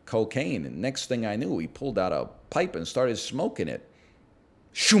cocaine. And next thing I knew, he pulled out a pipe and started smoking it.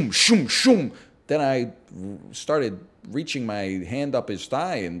 Shoom, shoom, shoom. Then I started reaching my hand up his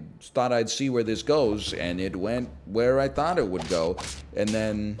thigh and thought I'd see where this goes, and it went where I thought it would go. And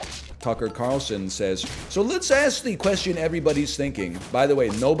then Tucker Carlson says, so let's ask the question everybody's thinking. By the way,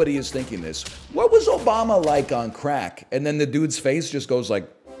 nobody is thinking this. What was Obama like on crack? And then the dude's face just goes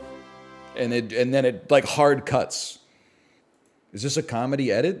like, and then it like hard cuts. Is this a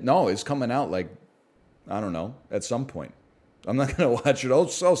comedy edit? No, it's coming out like, I don't know, at some point. I'm not going to watch it. I'll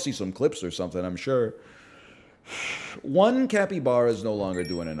see some clips or something, I'm sure. One capybara is no longer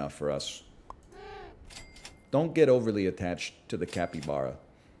doing enough for us. Don't get overly attached to the capybara.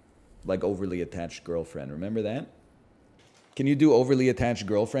 Like overly attached girlfriend. Remember that? Can you do overly attached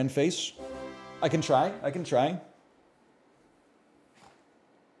girlfriend face? I can try. I can try.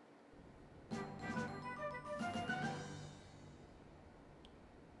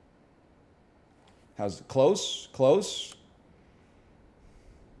 How's it? Close? Close?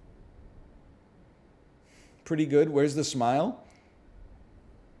 Pretty good. Where's the smile?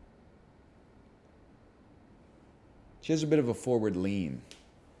 She has a bit of a forward lean.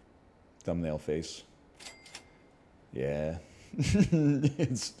 Thumbnail face. Yeah.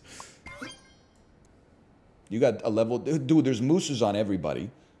 It's... You got a level... Dude, there's mooses on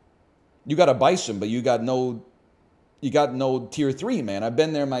everybody. You got a bison, but you got no... You got no tier 3, man. I've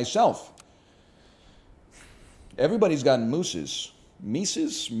been there myself. Everybody's got mooses.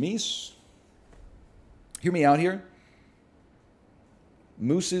 Mises? Meese? Hear me out here.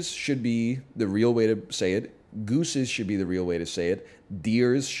 Mooses should be the real way to say it. Gooses should be the real way to say it.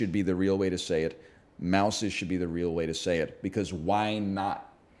 Deers should be the real way to say it. Mouses should be the real way to say it. Because why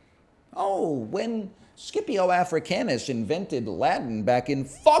not? Oh, when Scipio Africanus invented Latin back in...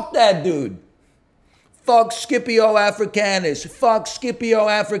 Fuck that dude! Fuck Scipio Africanus! Fuck Scipio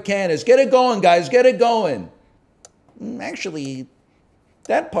Africanus! Get it going, guys! Get it going! Actually...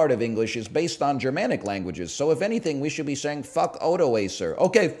 that part of English is based on Germanic languages, so if anything, we should be saying fuck Odoacer.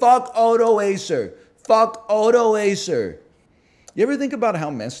 Okay, fuck Odoacer. Fuck Odoacer. You ever think about how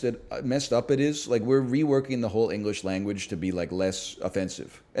messed up it is? Like, we're reworking the whole English language to be, like, less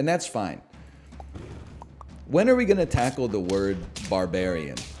offensive. And that's fine. When are we going to tackle the word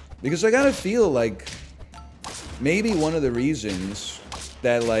barbarian? Because I gotta feel like maybe one of the reasons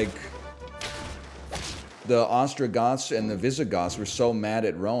that, like, the Ostrogoths and the Visigoths were so mad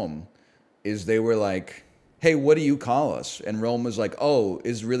at Rome is they were like, hey, what do you call us? And Rome was like, oh,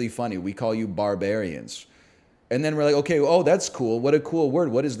 it's really funny. We call you barbarians. And then we're like, okay, oh, that's cool. What a cool word.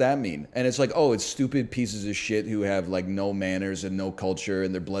 What does that mean? And it's like, oh, it's stupid pieces of shit who have like no manners and no culture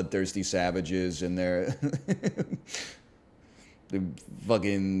and they're bloodthirsty savages and they're they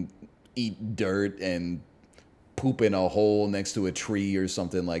fucking eat dirt and poop in a hole next to a tree or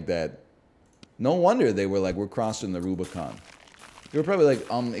something like that. No wonder they were like, we're crossing the Rubicon. They were probably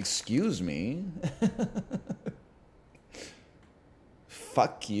like, excuse me?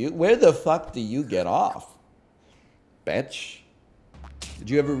 Fuck you. Where the fuck do you get off? Bitch. Did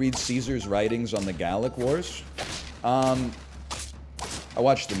you ever read Caesar's writings on the Gallic Wars? I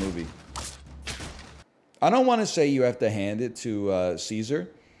watched the movie. I don't want to say you have to hand it to Caesar.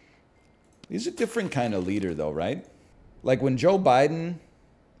 He's a different kind of leader though, right? Like when Joe Biden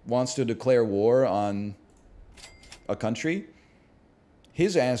wants to declare war on a country,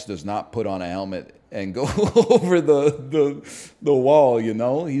 his ass does not put on a helmet and go over the wall, you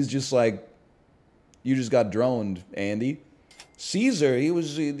know? He's just like, you just got droned, Andy. Caesar, it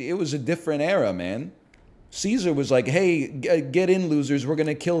was a different era, man. Caesar was like, hey, get in, losers. We're going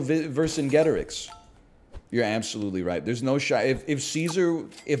to kill Vercingetorix. You're absolutely right. There's no shot. If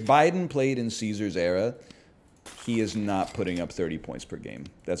Biden played in Caesar's era, he is not putting up 30 points per game.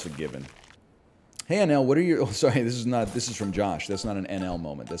 That's a given. Hey, NL, what are your... Oh, sorry, this is from Josh. That's not an NL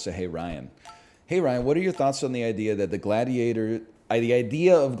moment. That's a Hey, Ryan. Hey, Ryan, what are your thoughts on the idea that the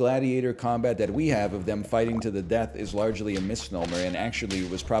idea of gladiator combat that we have of them fighting to the death is largely a misnomer and actually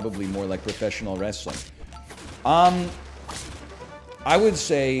was probably more like professional wrestling? I would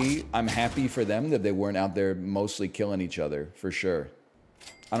say I'm happy for them that they weren't out there mostly killing each other, for sure.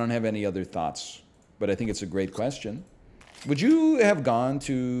 I don't have any other thoughts. but I think it's a great question. Would you have gone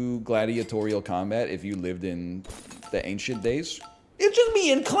to gladiatorial combat if you lived in the ancient days? It's just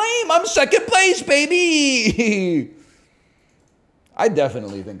me and Claim. I'm second place, baby. I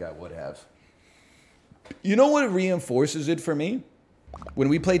definitely think I would have. You know what reinforces it for me? When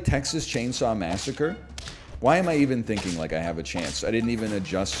we played Texas Chainsaw Massacre, why am I even thinking like I have a chance? I didn't even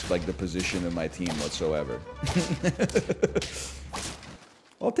adjust like the position of my team whatsoever.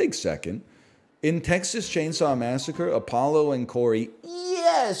 I'll take second. In Texas Chainsaw Massacre, Apollo and Kory,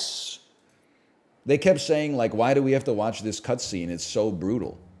 yes! They kept saying like, why do we have to watch this cutscene? It's so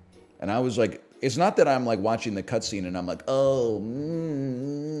brutal. And I was like, it's not that I'm like watching the cutscene and I'm like, oh,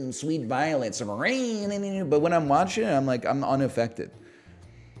 sweet violence, but when I'm watching it, I'm like, I'm unaffected.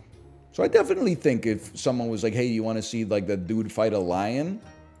 So I definitely think if someone was like, hey, you want to see like the dude fight a lion?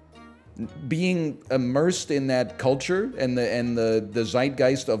 Being immersed in that culture and the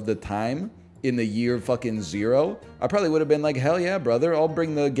zeitgeist of the time in the year fucking 0, I probably would have been like, hell yeah, brother, I'll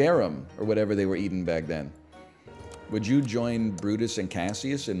bring the garum or whatever they were eating back then. Would you join Brutus and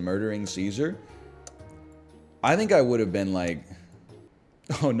Cassius in murdering Caesar? I think I would have been like,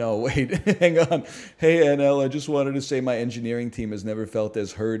 oh no, wait, hang on. Hey NL, I just wanted to say my engineering team has never felt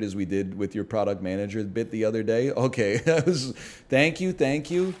as heard as we did with your product manager bit the other day. Okay, thank you, thank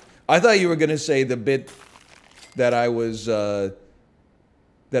you. I thought you were gonna say the bit that I was, that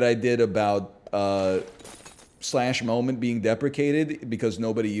I did about slash moment being deprecated because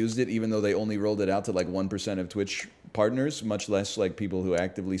nobody used it, even though they only rolled it out to like 1% of Twitch partners, much less like people who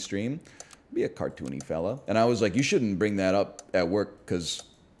actively stream. Be a cartoony fella. And I was like, you shouldn't bring that up at work because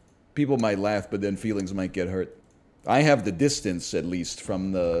people might laugh, but then feelings might get hurt. I have the distance, at least,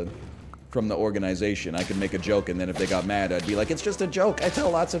 from the organization. I could make a joke, and then if they got mad, I'd be like, it's just a joke. I tell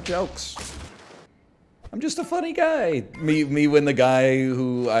lots of jokes. I'm just a funny guy. Me when the guy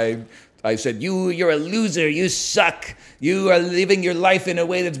who I said, you're a loser, you suck. You are living your life in a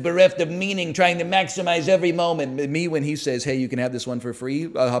way that's bereft of meaning, trying to maximize every moment. Me when he says, hey, you can have this one for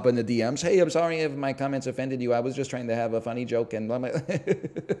free, I'll hop in the DMs. Hey, I'm sorry if my comments offended you. I was just trying to have a funny joke. And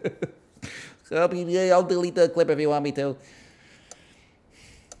so I'll delete the clip if you want me to.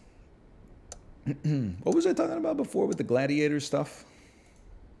 What was I talking about before with the gladiator stuff?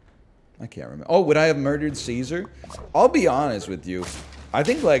 I can't remember. Oh, would I have murdered Caesar? I'll be honest with you. I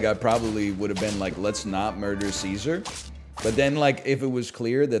think, like, I probably would have been like, let's not murder Caesar. But then, like, if it was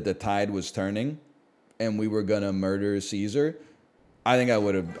clear that the tide was turning and we were gonna murder Caesar, I think I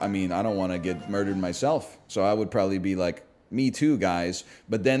would have, I mean, I don't want to get murdered myself. So I would probably be like, me too, guys.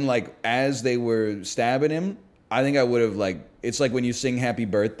 But then, like, as they were stabbing him, I think I would have, like, it's like when you sing happy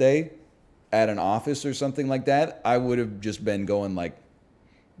birthday at an office or something like that. I would have just been going, like,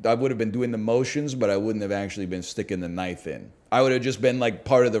 I would have been doing the motions, but I wouldn't have actually been sticking the knife in. I would have just been like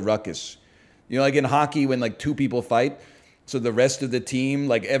part of the ruckus. You know, like in hockey when like two people fight, so the rest of the team,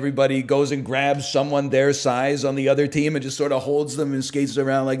 like everybody goes and grabs someone their size on the other team and just sort of holds them and skates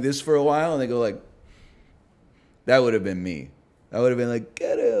around like this for a while, and they go like, that would have been me. I would have been like,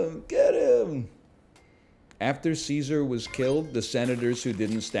 get him, get him. After Caesar was killed, the senators who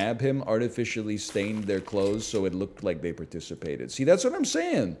didn't stab him artificially stained their clothes so it looked like they participated. See, that's what I'm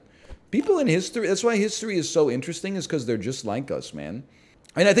saying. People in history, that's why history is so interesting, is because they're just like us, man.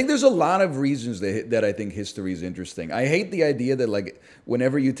 And I think there's a lot of reasons that I think history is interesting. I hate the idea that, like,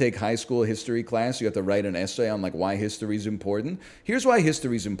 whenever you take high school history class, you have to write an essay on, like, why history is important. Here's why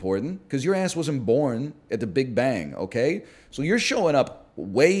history is important. Because your ass wasn't born at the Big Bang, okay? So you're showing up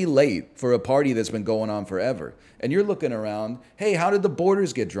way late for a party that's been going on forever. And you're looking around, hey, how did the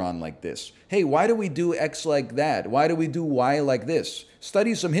borders get drawn like this? Hey, why do we do X like that? Why do we do Y like this?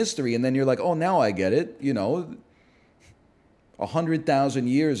 Study some history, and then you're like, oh, now I get it, you know. 100,000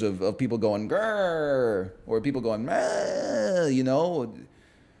 years of people going grrr, or people going meh, you know.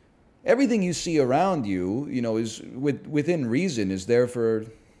 Everything you see around you, you know, is within reason, is there for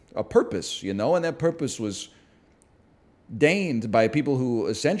a purpose, you know, and that purpose was deigned by people who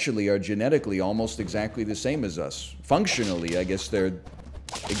essentially are genetically almost exactly the same as us. Functionally, I guess they're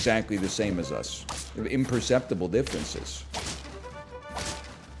exactly the same as us. Imperceptible differences.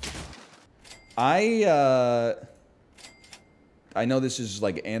 I know this is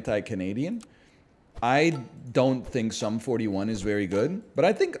like anti-Canadian. I don't think Sum 41 is very good, but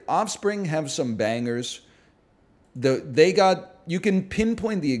I think Offspring have some bangers. You can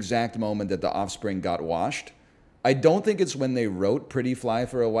pinpoint the exact moment that the Offspring got washed. I don't think it's when they wrote Pretty Fly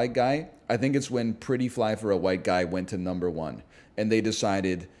for a White Guy. I think it's when Pretty Fly for a White Guy went to #1. And they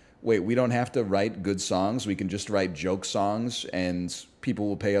decided, wait, we don't have to write good songs. We can just write joke songs and people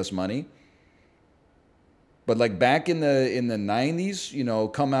will pay us money. But like back in the 90s, you know,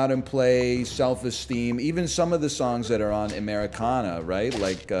 Come Out and Play, Self-Esteem, even some of the songs that are on Americana, right?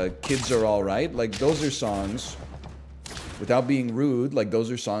 Like Kids Are All Right, like those are songs, without being rude, like those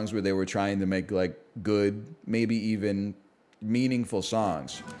are songs where they were trying to make like good, maybe even meaningful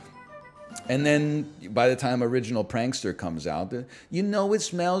songs. And then by the time Original Prankster comes out, you know it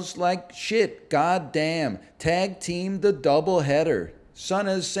smells like shit, goddamn, tag team the double header, Son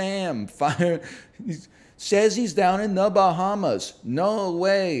of Sam, fire... Says he's down in the Bahamas. No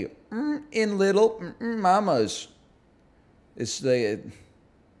way. In little mamas. It's the...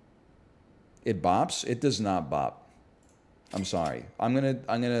 It bops? It does not bop. I'm sorry. I'm gonna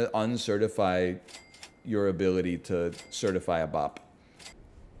uncertify your ability to certify a bop.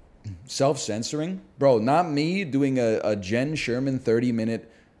 Self-censoring? Bro, not me doing a Jen Sherman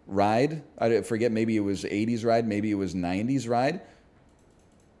 30-minute ride. I forget, maybe it was 80s ride, maybe it was 90s ride.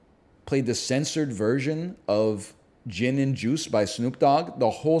 Played the censored version of Gin and Juice by Snoop Dogg. The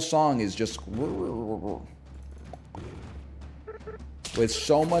whole song is just with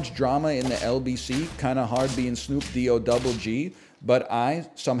so much drama in the LBC, kind of hard being Snoop D-O-double-G, but I,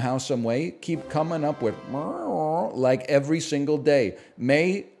 somehow, some way, keep coming up with like every single day.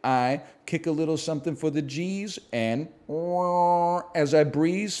 May I kick a little something for the G's, and as I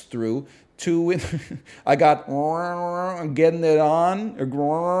breeze through I got getting it on,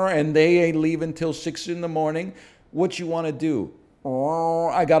 and they ain't leaving till 6 in the morning. What you want to do?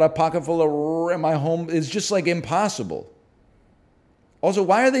 I got a pocket full of, and my home is just like impossible. Also,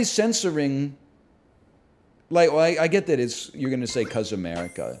 why are they censoring? Like, well, I get that you're gonna say 'cause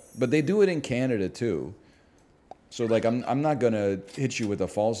America, but they do it in Canada too. So like, I'm not gonna hit you with a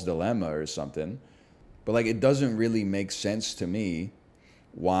false dilemma or something, but like, it doesn't really make sense to me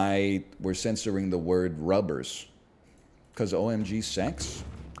why we're censoring the word rubbers. Because OMG sex?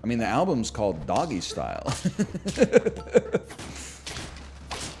 I mean, the album's called Doggy Style.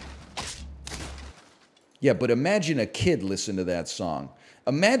 Yeah, but imagine a kid listen to that song.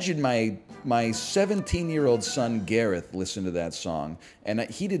 Imagine my 17-year-old son Gareth listened to that song, and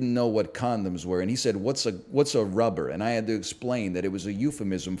he didn't know what condoms were, and he said, what's a rubber? And I had to explain that it was a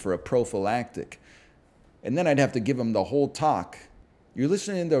euphemism for a prophylactic. And then I'd have to give him the whole talk. You're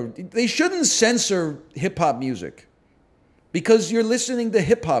listening to... They shouldn't censor hip-hop music because you're listening to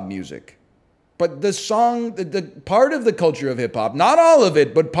hip-hop music. But the song, the part of the culture of hip-hop, not all of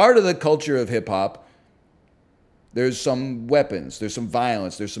it, but part of the culture of hip-hop, there's some weapons, there's some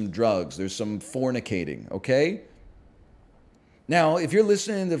violence, there's some drugs, there's some fornicating, okay? Now, if you're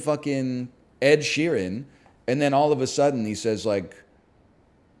listening to fucking Ed Sheeran, and then all of a sudden he says, like,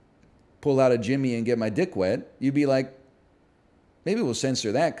 pull out a Jimmy and get my dick wet, you'd be like, maybe we'll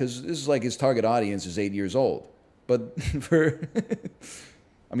censor that because this is like his target audience is 8 years old. But for,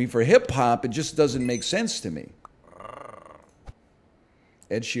 I mean, for hip hop, it just doesn't make sense to me.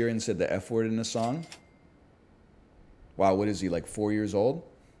 Ed Sheeran said the F word in a song. Wow, what is he, like 4 years old?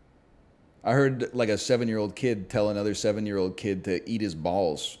 I heard like a 7-year-old kid tell another 7-year-old kid to eat his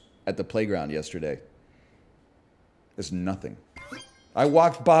balls at the playground yesterday. It's nothing. I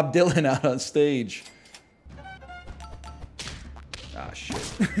walked Bob Dylan out on stage. Ah, shit.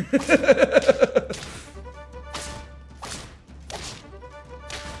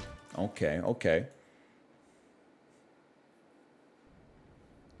 Okay.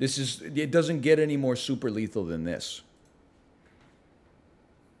 It doesn't get any more super lethal than this.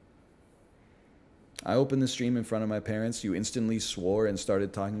 I opened the stream in front of my parents. You instantly swore and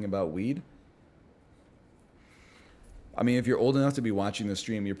started talking about weed. I mean, if you're old enough to be watching the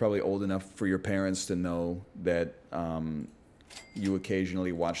stream, you're probably old enough for your parents to know that you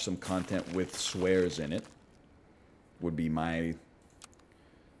occasionally watch some content with swears in it. Would be my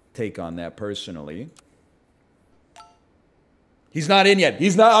take on that personally. He's not in yet.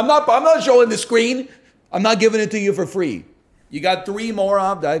 He's not. I'm not showing the screen. I'm not giving it to you for free. You got 3 more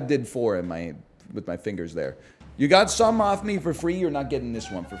off. I did 4 in with my fingers there. You got some off me for free. You're not getting this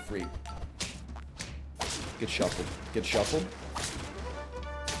one for free. Get shuffled. Get shuffled.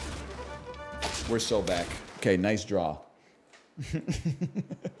 We're so back. Okay, nice draw.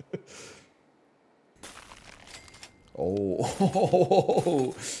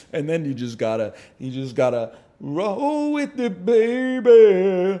 Oh, and then you just gotta roll with it,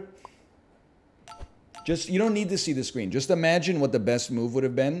 baby. You don't need to see the screen. Just imagine what the best move would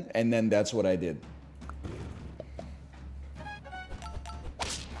have been, and then that's what I did.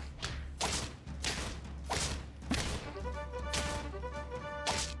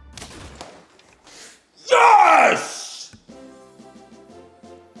 Yes!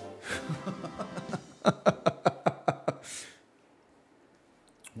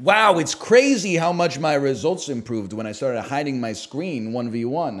 Wow, it's crazy how much my results improved when I started hiding my screen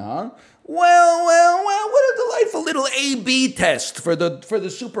 1v1, huh? Well, what a delightful little A/B test for the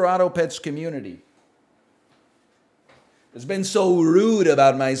Super Auto Pets community. It's been so rude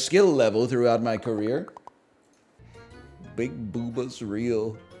about my skill level throughout my career. Big Booba's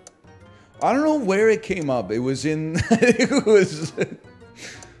real. I don't know where it came up. It was in... it was...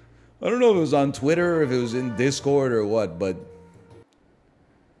 I don't know if it was on Twitter or if it was in Discord or what, but...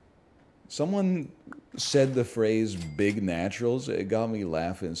 someone said the phrase big naturals. It got me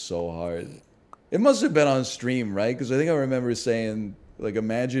laughing so hard. It must have been on stream, right? Because I think I remember saying, like,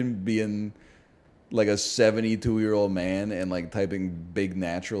 imagine being... like a 72-year-old man and like typing big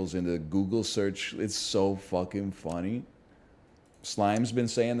naturals into Google search. It's so fucking funny. Slime's been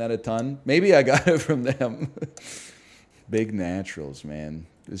saying that a ton. Maybe I got it from them. Big naturals, man.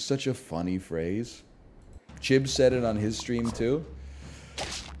 It's such a funny phrase. Chib said it on his stream too.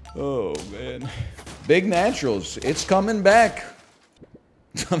 Oh, man. Big naturals. It's coming back.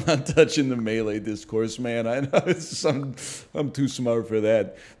 I'm not touching the melee discourse, man. I know I'm too smart for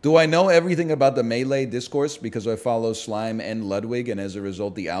that. Do I know everything about the melee discourse because I follow Slime and Ludwig, and as a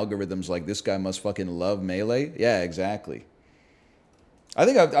result, the algorithm's like, this guy must fucking love melee? Yeah, exactly. I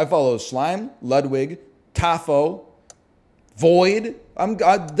think I follow Slime, Ludwig, Tafo, Void.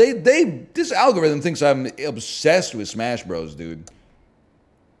 This algorithm thinks I'm obsessed with Smash Bros, dude.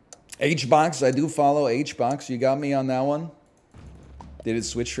 HBox, I do follow HBox. You got me on that one? Did it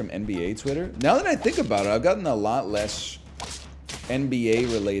switch from NBA Twitter? Now that I think about it, I've gotten a lot less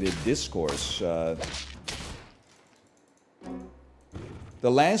NBA-related discourse. The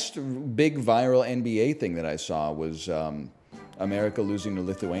last big viral NBA thing that I saw was America losing to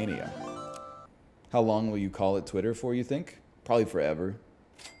Lithuania. How long will you call it Twitter for, you think? Probably forever.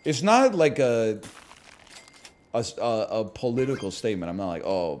 It's not like a political statement. I'm not like,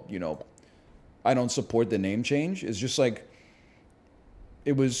 oh, you know, I don't support the name change. It's just like,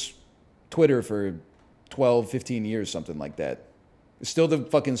 it was Twitter for 12, 15 years, something like that. It's still the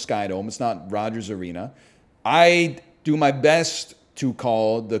fucking Sky Dome. It's not Rogers Arena. I do my best to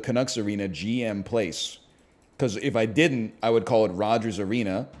call the Canucks Arena GM Place. Because if I didn't, I would call it Rogers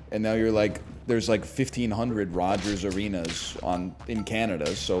Arena. And now you're like, there's like 1,500 Rogers Arenas in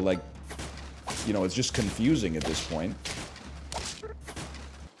Canada. So like, you know, it's just confusing at this point.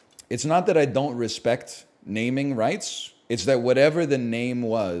 It's not that I don't respect naming rights. It's that whatever the name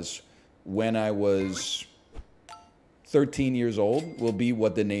was when I was 13 years old will be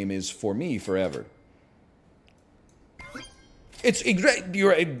what the name is for me forever. I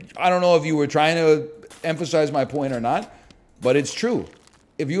don't know if you were trying to emphasize my point or not, but it's true.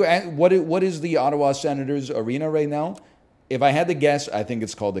 If you ask, what is the Ottawa Senators arena right now? If I had to guess, I think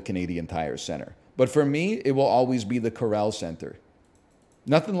it's called the Canadian Tire Center. But for me, it will always be the Corral Center.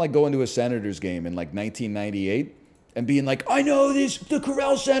 Nothing like going to a Senators game in like 1998 and being like, I know this, the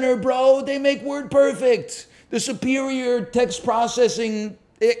Corral Center, bro. They make WordPerfect, the superior text processing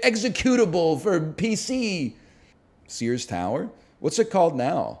executable for PC. Sears Tower? What's it called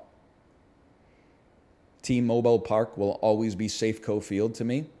now? T-Mobile Park will always be Safeco Field to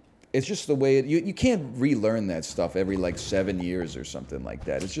me. It's just the way you can't relearn that stuff every like 7 years or something like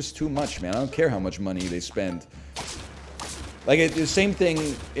that. It's just too much, man. I don't care how much money they spend. Like the same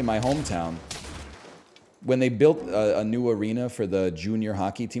thing in my hometown. When they built a new arena for the junior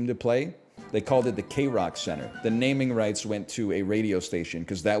hockey team to play, they called it the K-Rock Center. The naming rights went to a radio station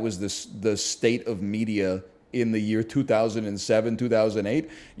because that was the state of media in the year 2007, 2008.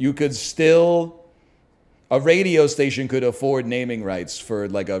 You could still, a radio station could afford naming rights for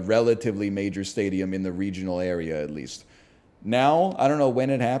like a relatively major stadium in the regional area at least. Now, I don't know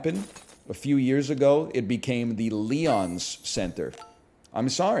when it happened. A few years ago, it became the Leon's Center. I'm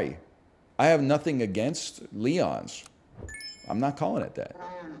sorry. I have nothing against Leon's. I'm not calling it that.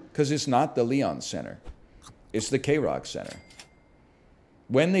 Because it's not the Leon Center. It's the K-Rock Center.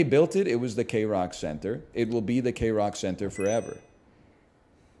 When they built it, it was the K-Rock Center. It will be the K-Rock Center forever.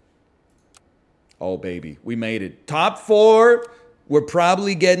 Oh, baby. We made it. Top 4. We're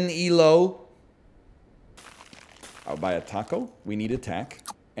probably getting ELO. I'll buy a taco. We need a tack.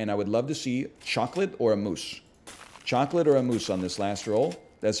 And I would love to see chocolate or a mousse. Chocolate or a mousse on this last roll.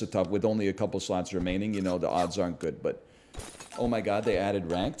 That's a tough, with only a couple slots remaining, you know, the odds aren't good, but oh my God, they added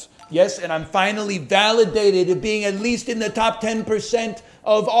ranked. Yes, and I'm finally validated of being at least in the top 10%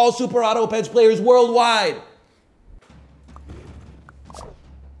 of all Super Auto Pets players worldwide.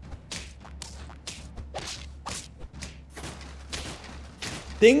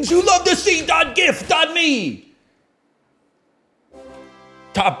 Things you love to see.gif.me.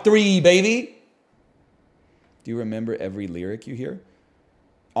 Top 3, baby. Do you remember every lyric you hear?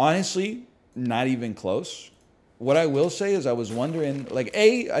 Honestly, not even close. What I will say is I was wondering, like,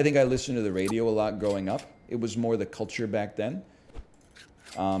 I think I listened to the radio a lot growing up. It was more the culture back then.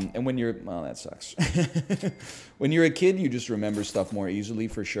 And when you're, well, that sucks. When you're a kid, you just remember stuff more easily,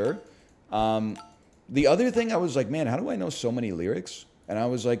 for sure. The other thing, I was like, man, how do I know so many lyrics? And I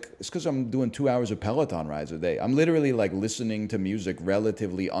was like, it's because I'm doing 2 hours of Peloton rides a day. I'm literally like listening to music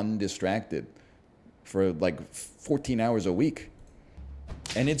relatively undistracted for like 14 hours a week.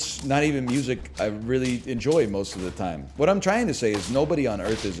 And it's not even music I really enjoy most of the time. What I'm trying to say is nobody on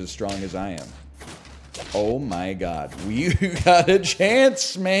earth is as strong as I am. Oh my God, we got a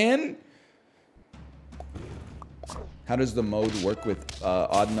chance, man. How does the mode work with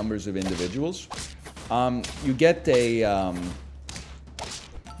odd numbers of individuals? You get a,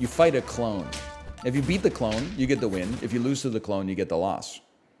 you fight a clone. If you beat the clone, you get the win. If you lose to the clone, you get the loss.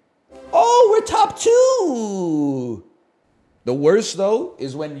 Oh, we're top 2! The worst, though,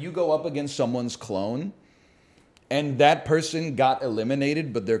 is when you go up against someone's clone and that person got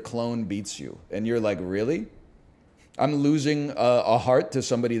eliminated, but their clone beats you. And you're like, really? I'm losing a heart to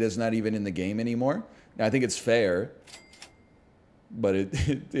somebody that's not even in the game anymore. Now, I think it's fair, but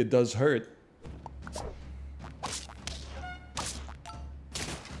it does hurt.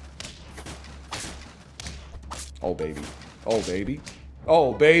 Oh, baby. Oh, baby.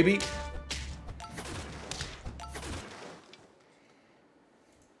 Oh, baby.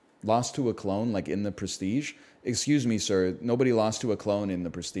 Lost to a clone, like in the Prestige? Excuse me, sir. Nobody lost to a clone in the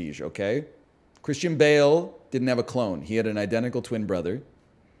Prestige, okay? Christian Bale didn't have a clone. He had an identical twin brother.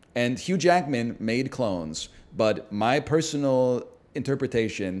 And Hugh Jackman made clones. But my personal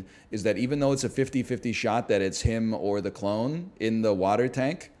interpretation is that even though it's a 50-50 shot that it's him or the clone in the water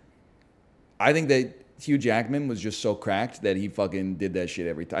tank, I think that Hugh Jackman was just so cracked that he fucking did that shit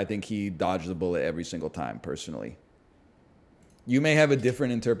every time. I think he dodged the bullet every single time, personally. You may have a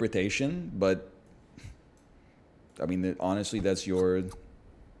different interpretation, but I mean, honestly, that's your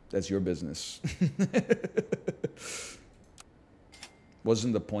business.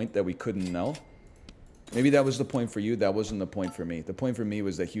 Wasn't the point that we couldn't know? Maybe that was the point for you. That wasn't the point for me. The point for me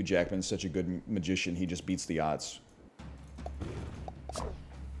was that Hugh Jackman's such a good magician, he just beats the odds.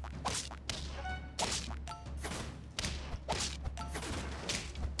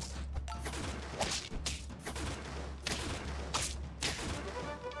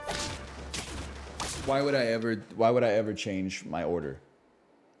 Why would I ever change my order?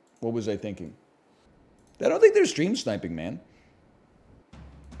 What was I thinking? I don't think they're stream sniping, man.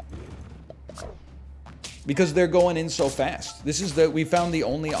 Because they're going in so fast. We found the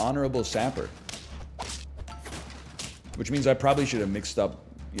only honorable sapper. Which means I probably should have mixed up,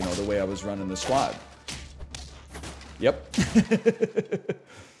 you know, the way I was running the squad. Yep.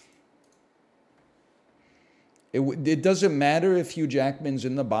 It doesn't matter if Hugh Jackman's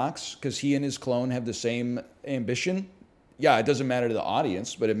in the box because he and his clone have the same ambition. Yeah, it doesn't matter to the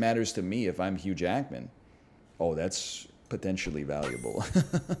audience, but it matters to me if I'm Hugh Jackman. Oh, that's potentially valuable.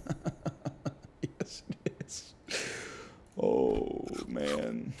 Yes, it is. Oh,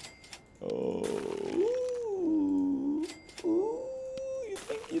 man. Oh. Ooh,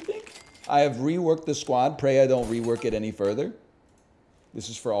 you think? I have reworked the squad. Pray I don't rework it any further. This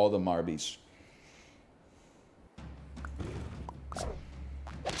is for all the Marbies.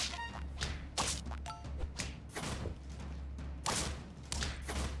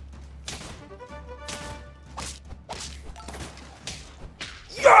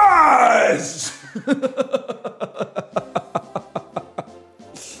 Yes!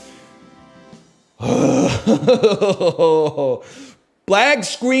 Black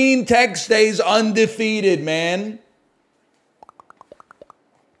screen tech stays undefeated, man.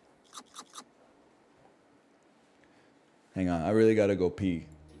 Hang on, I really gotta go pee.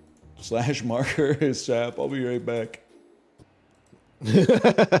 Slash marker is sap. I'll be right back.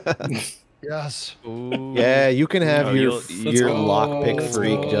 Yes. Ooh. Yeah, you can have your lockpick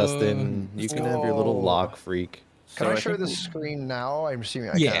freak, Justin. You can have your little lock freak. Can I share the screen now? I'm assuming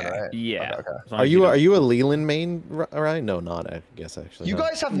I can, right? Yeah. Okay. Are you a Leland main, Ryan? No, not. I guess actually. You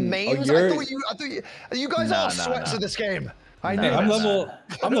guys have mains? I thought you guys all sweats in this game. I knew. I'm level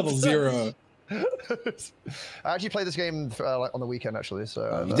 0. I actually played this game like on the weekend actually, so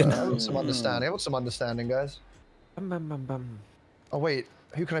I want some understanding. Guys. Oh wait.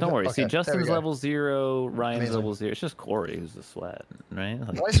 Who can Don't worry. Okay, see, Justin's level 0, Ryan's level 0. It's just Kory who's the sweat, right?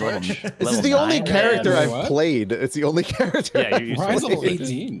 Like, this is the only character I've played. It's the only character. Yeah, you're Ryan's level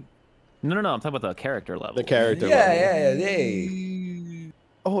 18. No. I'm talking about the character level. The character level. Yeah.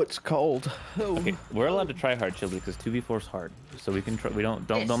 Oh, it's cold. Oh. Okay, we're allowed to try hard, Chili, because 2v4 is hard. So we can try. We don't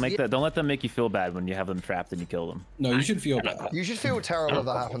make that. Don't let them make you feel bad when you have them trapped and you kill them. No, you should feel bad. You should feel terrible if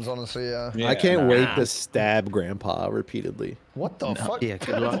that happens, honestly. Yeah. I can't wait to stab Grandpa repeatedly. What the fuck? Yeah,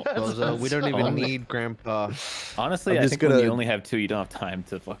 good luck, Bozo. We don't even need Grandpa. Honestly, I think when you only have 2, you don't have time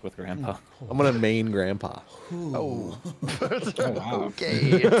to fuck with Grandpa. I'm gonna main Grandpa. Oh. Wow.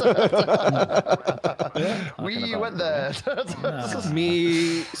 Okay. We went there.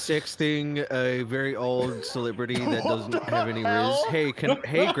 Me sexting a very old celebrity that doesn't have any riz. Hey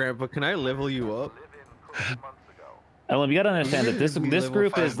Grandpa, can I level you up? Ellen, you gotta understand that this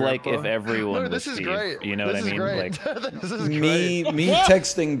group is like if everyone was Steve. Great. You know what I mean? Like this is me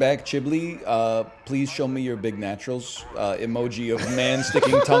texting back Chibli, please show me your big naturals. Emoji of man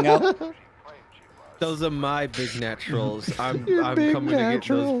sticking tongue out. Those are my big naturals. I'm coming to get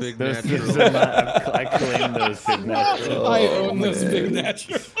those big naturals. I claim those big naturals. I own those big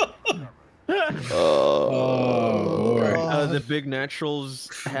naturals. The big naturals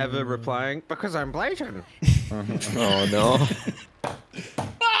have a replying because I'm blatant. Oh no.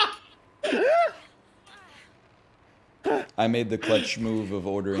 I made the clutch move of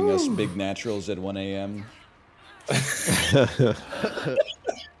ordering us big naturals at 1 a.m.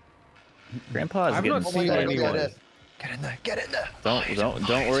 Grandpa's I've getting not seen anyone. Get in there. Get in there.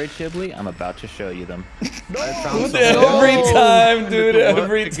 Don't worry, Chibli. I'm about to show you them. Every time, dude.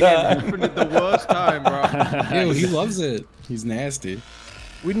 Every time. The worst time, bro. Ew, he loves it. He's nasty.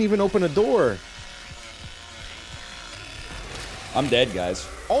 We didn't even open a door. I'm dead, guys.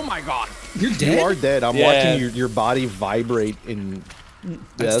 Oh my god. You're dead? You are dead. I'm watching your body vibrate in.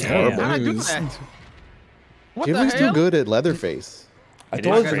 That's horrible. How did I do that? What the Jimmy's hell? too good at Leatherface. I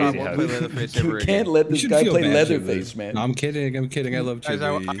told you, you can't let this guy play Leatherface, man. No, I'm kidding. I'm kidding. I love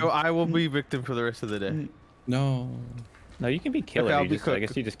Chibby. I will be victim for the rest of the day. No. No, you can be killer. Okay, I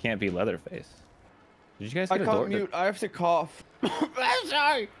guess you just can't be Leatherface. Did you guys I get a door? can't mute. I have to cough. I'm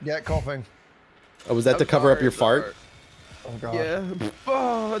sorry. Yeah, coughing. Oh, was that to cover up your fart? Oh god. Yeah.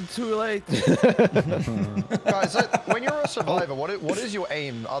 Oh, too late. Guys, when you're a survivor, what is your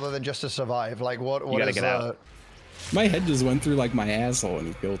aim other than just to survive? Like what You gotta is get out. My head just went through like my asshole and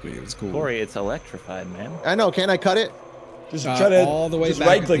he killed me. It was cool. Kory, it's electrified, man. I know. Can I cut it? Just try to all the way just back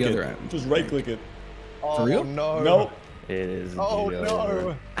right to click the other it. end. Just right click it. Oh, For real? no. Nope. It is. Oh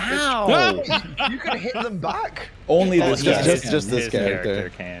no. Ow! You can hit them back. Only this guy. Just this His character.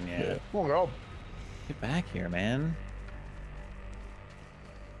 can, yeah. Oh god. Get back here, man.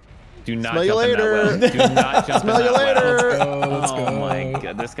 Do not Smell you jump in that later. well. Do not jump Smell in you that later. well. Let's go. Oh my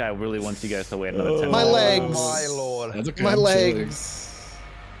god, this guy really wants you guys to wait another 10 My minutes. legs. My lord. That's okay. My I'm chilling. legs.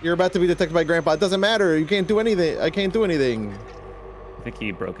 You're about to be detected by Grandpa. It doesn't matter. You can't do anything. I can't do anything. I think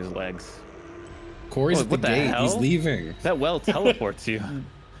he broke his legs. Kory's Oh, at the what the gate. He's hell? leaving. That well teleports you.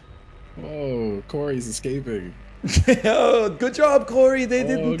 Whoa, Kory's escaping. Oh, good job, Kory. They Oh,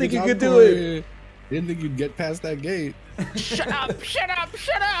 didn't good think you job, could do Kory. it. Didn't think you'd get past that gate. Shut up! Shut up!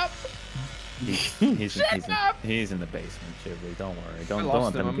 Shut up! He's in the basement, Chibli. Don't worry. Don't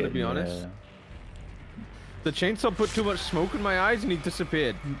lost let him, them I'm get gonna be you. honest. The chainsaw put too much smoke in my eyes and he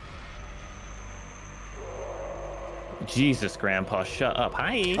disappeared. Jesus, Grandpa, shut up.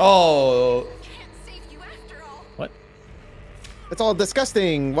 Hi. Oh, What? It's all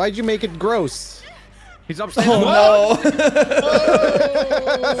disgusting. Why'd you make it gross? He's upstairs. oh no.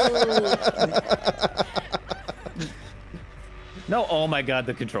 No, oh my god,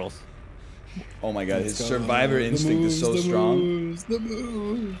 the controls. Oh my god, his Let's go. survivor The instinct moves, is so the strong. Moves, the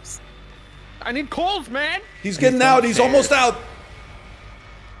moves. I need calls, man! He's getting out. He's almost out.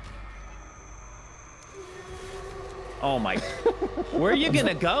 Oh my. Where are you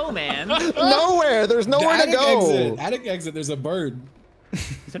gonna go, man? Nowhere. There's nowhere to Attic go. exit. Attic exit. There's a bird.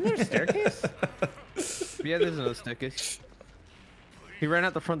 Isn't there a staircase? Yeah, there's another staircase. He ran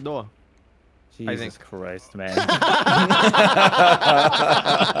out the front door. Jesus Christ, man. What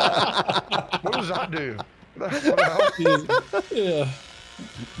does that do? What the hell? Yeah.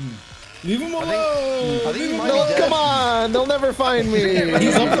 Leave him alone. I think he might No, be dead. come on. They'll never find me.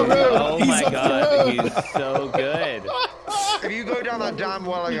 He's up the road. Oh He's my up god, the road. he's so good. If you go down that damn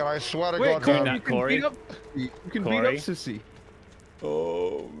well again, I swear to Wait, God, Kory, not you can Kory. beat up. You can beat Kory? up Sissy.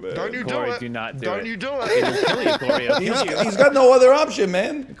 Oh man. don't you Kory, do it. do not do Don't it. you do It'll it. kill you, Kory. It'll kill you. He's got no other option,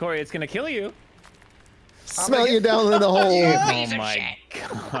 man. Kory, it's gonna kill you. Smell you down in the hole. Oh my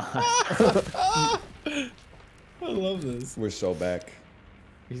god. I love this. We're so back.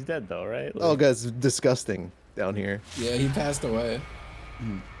 He's dead though, right? Oh, guys, disgusting down here. Yeah, he passed away.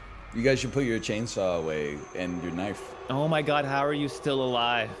 You guys should put your chainsaw away and your knife. Oh my god, how are you still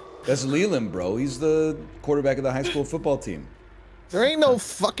alive? That's Leland, bro. He's the quarterback of the high school football team. There ain't no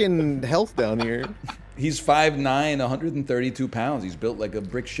fucking health down here. He's 5'9", 132 pounds. He's built like a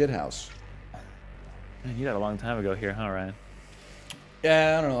brick shithouse. Man, you died a long time ago here, huh, Ryan?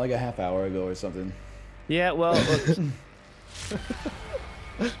 Yeah, I don't know, like a half hour ago or something. Yeah, well,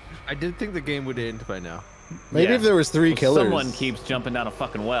 look. I did think the game would end by now. Maybe if there was 3 killers. Someone keeps jumping down a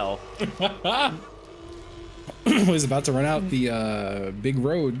fucking well. Was about to run out the big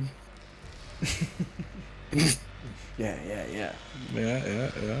road. Yeah. Yeah.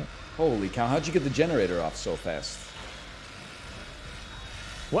 Holy cow, how'd you get the generator off so fast?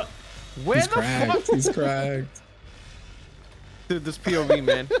 What? Where He's the cracked. fuck? He's cracked. Dude, this POV,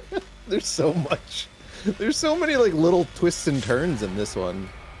 man. There's so much. There's so many like little twists and turns in this one.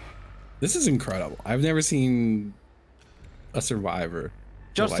 This is incredible. I've never seen a survivor.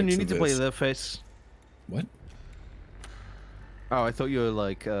 Justin, you need to play their face. What? Oh, I thought you were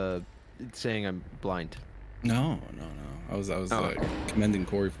like saying I'm blind. No. I was like commending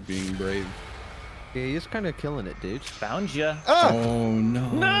Kory for being brave. Yeah, he's kind of killing it, dude. Found ya. Oh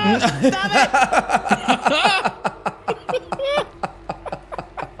no! No! Stop it!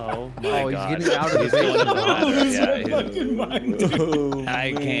 Oh my God! He's getting out of his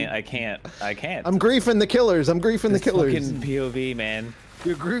I can't. I'm griefing the killers. I'm griefing the killers. Fucking POV, man.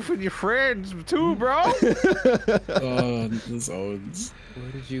 You're griefing your friends too, bro. This owns.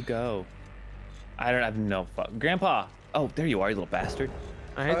 Where did you go? I don't have no fuck. Grandpa! Oh, there you are, you little bastard.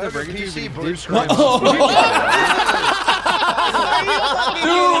 I hate the PC blue screen. Dude,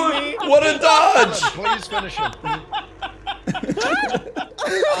 what a dodge! Please finish him.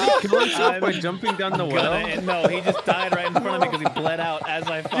 Kill himself by jumping down the well. No, he just died right in front of me because he bled out as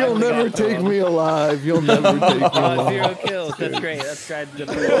I finally You'll never got to take him. me alive. You'll never take me alive. 0 kills. That's great. That's great.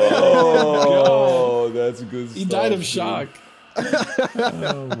 Oh, that's good stuff. He died of shock.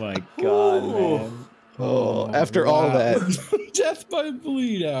 Oh my God, man. Oh, after all that. Death by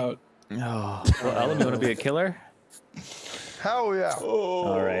bleed out. Oh, well, Ellen, you want to be a killer? Hell yeah.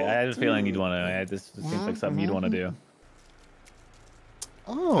 All right. I had a feeling you'd want to. This seems like something you'd want to do.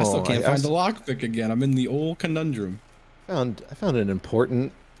 Oh, I still can't find the lockpick again. I'm in the old conundrum. I found an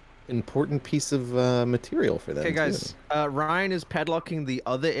important piece of material for them. Okay, guys. Ryan is padlocking the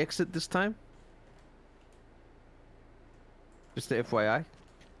other exit this time. Just the FYI.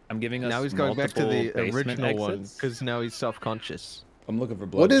 I'm giving us now he's going back to the multiple original one exits. because now he's self-conscious. I'm looking for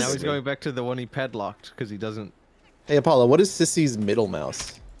blood. What is? Now he's going back to the one he padlocked because he doesn't. Hey Apollo, what is Sissy's middle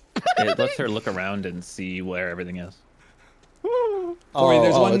mouse? It lets her look around and see where everything is. Kory,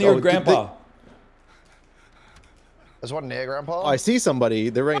 there's one near Grandpa. There's one near Grandpa? Oh, I see somebody.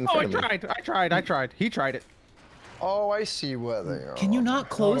 They're right in front of me. I tried. He tried it. Oh, I see where they are. Can you not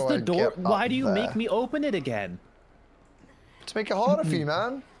close How do the I door? get Why up do you there? make me open it again? To make it harder for you,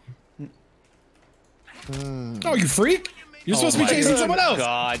 man. Oh, you freak! You're supposed to be chasing someone else.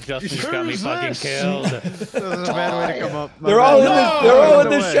 God, Justin's got me fucking killed. This is a bad way to come up. They're all in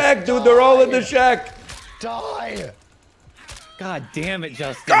the shack, dude. They're all in the shack. Die! God damn it,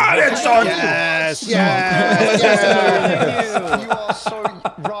 Justin. God, it's on. Yes. You are so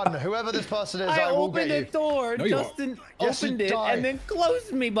run. Whoever this person is, I will get opened the you. door. No, you won't. Justin Yes, you opened it die. and then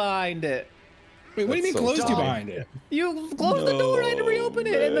closed me behind it. Wait, what do you mean That's so closed you dumb. behind it? You closed the door. I had to reopen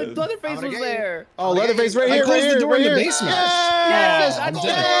it, and the Leatherface was get you. there. Oh, Leatherface right I here, closed right the here, door right in the here. basement. Yes, I'm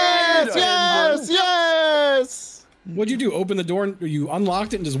yes. What'd you do? Open the door and you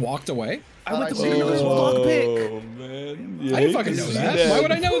unlocked it and just walked away? I went to see. look at this lockpick. Oh man. I didn't fucking know that. Why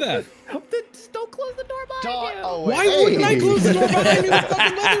would I know that? Don't close the door behind Die. you. Oh, Why wait. wouldn't I close the door behind me with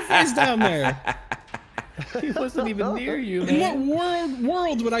fucking Leatherface down there? He wasn't even near you, In man. what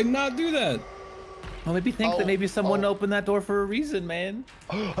world would I not do that? Well, maybe think that maybe someone opened that door for a reason, man.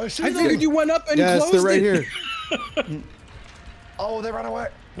 I see I them. figured you went up and Yes, closed they're right it. here. Oh, they ran away.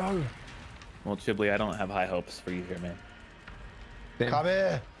 No. Well, Chibli, I don't have high hopes for you here, man. Come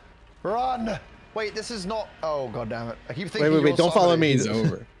here. Run. Wait, this is not. Oh, god damn it. I keep thinking. Wait, you're don't follow me. It's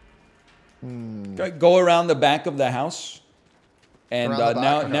over. Go around the back of the house, and Around the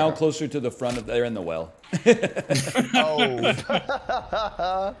back? now Okay. closer to the front of. They're in the well. Oh.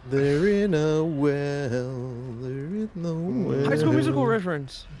 They're in a well. They're in the well. High School Musical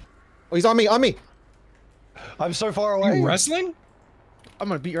reference. Oh, he's on me. On me. I'm so far away. You wrestling? I'm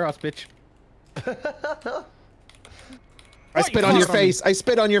gonna beat your ass, bitch. I spit on your face. I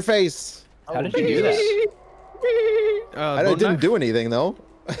spit on your face. How did you do that? I didn't do anything though.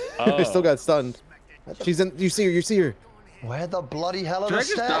 I still got stunned. She's in. You see her. You see her. Where the bloody hell are Should the I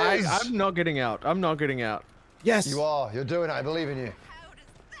just die? stairs? I'm not getting out. I'm not getting out. Yes. You are. You're doing it. I believe in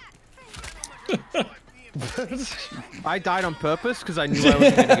you. I died on purpose because I knew I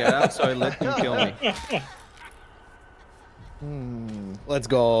wasn't gonna get out, so I let him kill me. Let's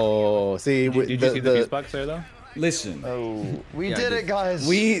go. See, Did you see the HBox there though? Listen. Oh, we did it, guys.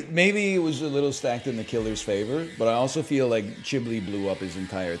 Maybe it was a little stacked in the killer's favor, but I also feel like Chibli blew up his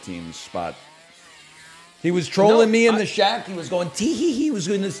entire team's spot. He was trolling me in the shack. He was going tee hee. He was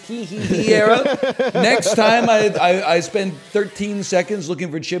doing this tee hee hee era. Next time, I spent 13 seconds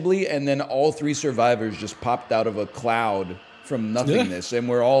looking for Chibli, and then all 3 survivors just popped out of a cloud from nothingness, and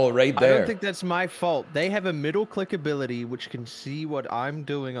we're all right there. I don't think that's my fault. They have a middle click ability which can see what I'm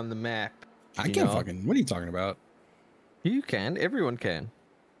doing on the map. I can't fucking. What are you talking about? You can. Everyone can.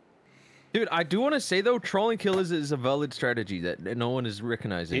 Dude, I do want to say though, trolling killers is a valid strategy that no one is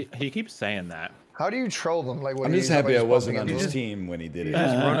recognizing. He keeps saying that. How do you troll them? Like, what I'm do just you happy I just wasn't on bumping his into? team when he did it.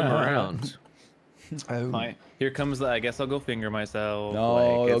 Just run him around. Here comes the. I guess I'll go finger myself.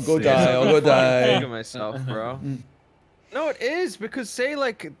 No, like, I'll go die. I'll go die. Finger myself, bro. No, it is because say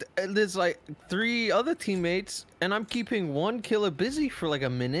like there's like 3 other teammates, and I'm keeping 1 killer busy for like a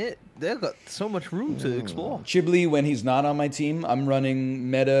minute. They've got so much room to explore. Chibli, when he's not on my team, I'm running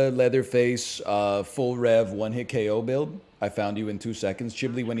meta Leatherface full rev 1-hit KO build. I found you in 2 seconds.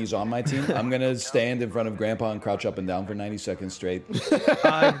 Chibli, when he's on my team, I'm gonna stand in front of Grandpa and crouch up and down for 90 seconds straight.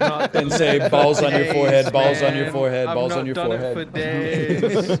 And say balls on your forehead, balls on your forehead, balls on your forehead. For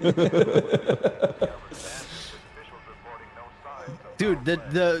days. Dude,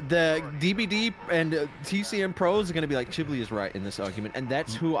 the DBD and TCM pros are gonna be like, Chibli is right in this argument, and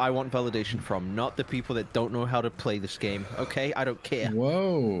that's who I want validation from, not the people that don't know how to play this game. Okay, I don't care.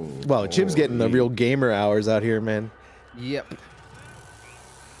 Whoa. Wow, Chib's getting the real gamer hours out here, man. Yep.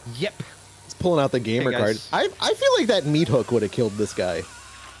 Yep. He's pulling out the gamer card. I feel like that meat hook would have killed this guy.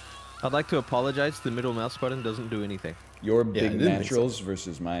 I'd like to apologize. The middle mouse button doesn't do anything. Your big naturals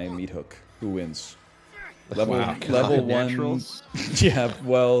versus my meat hook. Who wins? Level 1. Naturals? Yeah,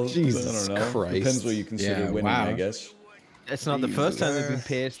 well, Jesus I don't know. Christ. Depends what you consider winning, I guess. It's not the first time they've been Jesus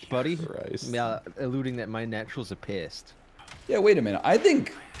pierced, buddy. Christ. Yeah, alluding that my naturals are pierced. Yeah, wait a minute. I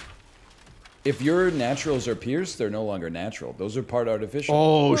think if your naturals are pierced, they're no longer natural. Those are part artificial.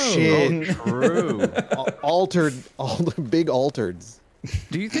 Oh, shit. True. Altered, big altereds.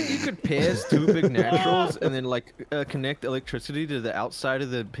 Do you think you could pierce 2 big naturals and then like connect electricity to the outside of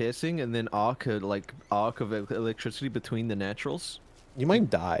the piercing and then arc of electricity between the naturals? You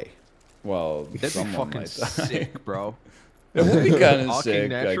might die. Well, that'd be fucking sick, bro. It would be kind of Arcing sick,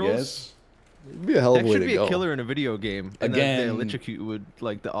 naturals? I guess. It'd be a hell of a way to go. That should be a killer in a video game. And Again, then they electrocute with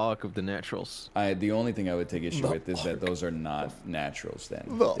like the arc of the naturals. The only thing I would take issue with is that those are not naturals. Then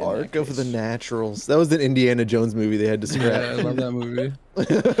The arc of the naturals. That was the Indiana Jones movie they had to scrap. Yeah, I love that movie.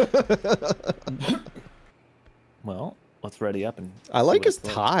 Well, let's ready up and. I like his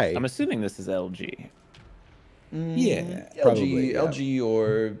tie. I'm assuming this is LG. Yeah, probably, LG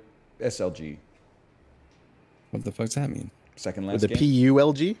or SLG. What the fuck's that mean? Second last With the game.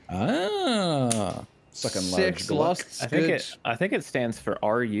 PULG? Ah. Second large 6 Glock. lost. I think it stands for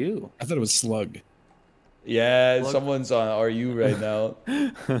RU. I thought it was slug. Yeah, someone's on RU right now.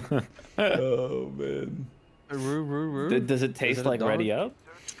 Oh man. Does it taste like Ready Up?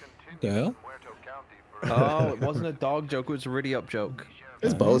 The hell? Oh, it wasn't a dog joke. It was a Ready Up joke.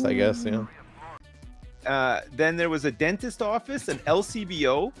 It's both, I guess. Yeah. Then there was a dentist office, an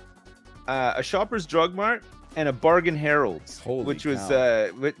LCBO, a Shoppers Drug Mart, and a Bargain Herald's, which was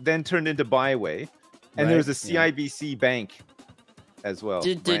then turned into Byway. And there was a CIBC bank as well.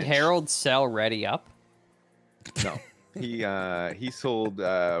 Did Harold sell Ready Up? No. He sold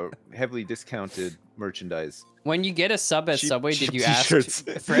heavily discounted merchandise. When you get a sub at Subway, did you ask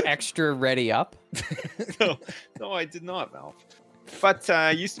for extra Ready Up? No, I did not, Val. But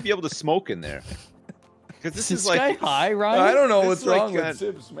I used to be able to smoke in there. Because this is like high, right? I don't know what's wrong with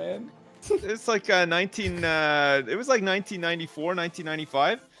Sips, man. It's like it was like 1994,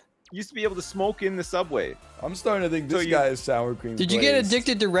 1995. Used to be able to smoke in the subway. I'm starting to think this guy is sour cream. Did you get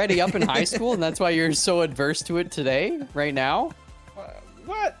addicted to Ready Up in high school, and that's why you're so adverse to it today, right now?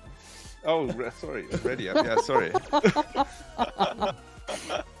 What? Oh, sorry, Ready Up. Yeah, sorry. I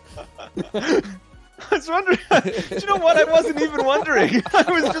was wondering. Do you know what? I wasn't even wondering. I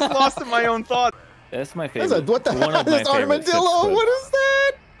was just lost in my own thoughts. That's my favorite. What the hell is armadillo? What is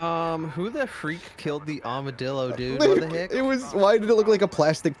that? Who the freak killed the armadillo, dude? What the heck? It was. Why did it look like a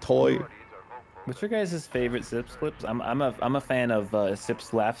plastic toy? What's your guys' favorite Sips clips? I'm a fan of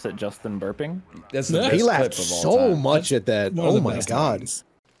Sips laughs at Justin burping. That's the He best laughed clip of all so time. much at that. One of Oh the my best god. ones.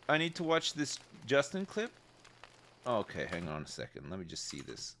 I need to watch this Justin clip. Okay, hang on a second. Let me just see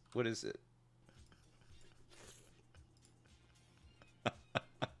this. What is it?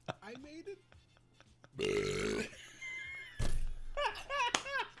 I made it.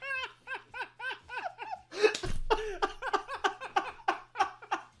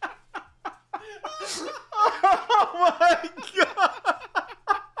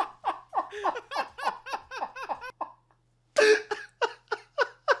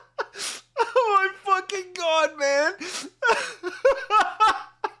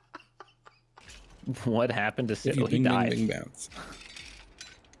 What happened to Sips? If you He bing, bing, died. bing, bounce.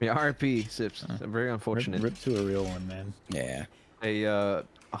 Yeah, RP Sips. Very unfortunate. Rip to a real one, man. Yeah. A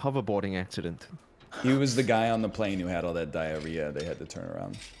hoverboarding accident. He was the guy on the plane who had all that diarrhea. They had to turn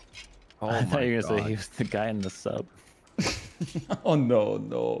around. Oh I thought you were my gonna say God. he was the guy in the sub. Oh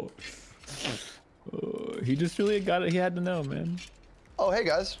no. He just really got it. He had to know, man. Oh, hey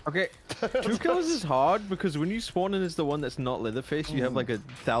guys. Okay, 2 kills is hard because when you spawn in as the one that's not Leatherface, you have like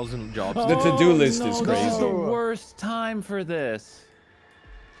 1,000 jobs. The to-do list no, is This is crazy. the worst time for this.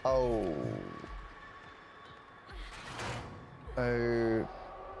 Oh. Okay.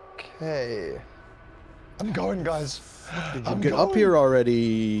 I'm going, guys. Did you get up here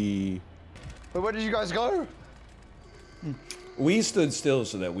already? Wait, where did you guys go? We stood still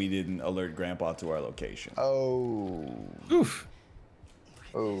so that we didn't alert Grandpa to our location. Oh. Oof.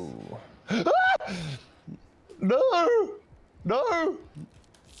 Oh. No! No!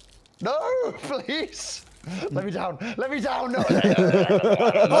 No! Please! Let me down! Let me down! No!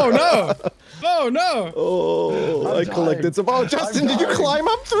 Oh no! Oh no! Oh, I collected some. Oh, Justin, did you climb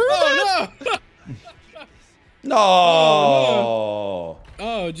up through that? Oh no! No! Oh, no.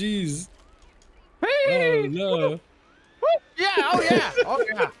 Oh jeez. Oh no! Yeah! Oh yeah! Oh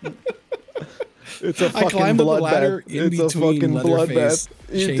yeah! It's a fucking I climbed up the bloodbath. ladder in It's a between fucking Leatherface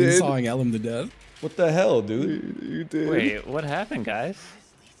bloodbath. You did. chainsawing Ellum to death. What the hell, dude? You did. Wait, what happened, guys?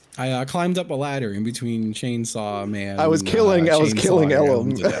 I climbed up a ladder in between Chainsaw Man. I was killing chainsawing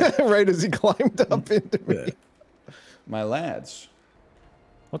Ellum to death. right as he climbed up into me. My lads.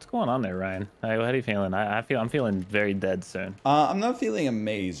 What's going on there, Ryan? How are you feeling? I'm feeling very dead soon. I'm not feeling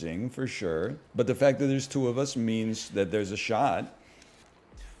amazing for sure, but the fact that there's 2 of us means that there's a shot.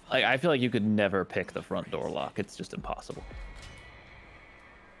 Like, I feel like you could never pick the front door lock. It's just impossible.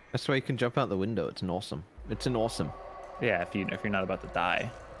 That's why you can jump out the window. It's an awesome. It's an awesome. Yeah, if you're not about to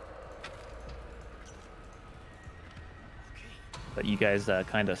die. But you guys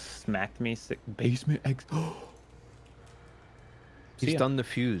kind of smacked me. Basement X. He's done the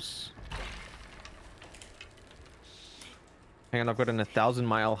fuse. Hang on, I've got an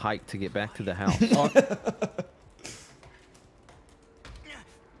 1,000-mile hike to get back to the house.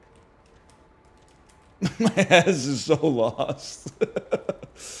 My ass is so lost.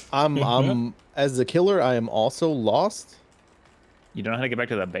 I'm as the killer, I am also lost. You don't know how to get back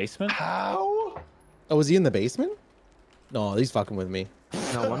to the basement? How? Oh, was he in the basement? No, he's fucking with me.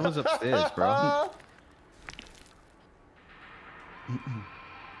 No, one was upstairs, bro.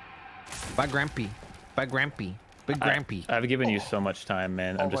 Bye, Grampy. Bye, Grampy. Big Grampy. I've given you so much time,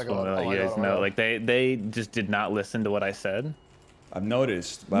 man. I'm just want to let you guys know. Like, they just did not listen to what I said. I've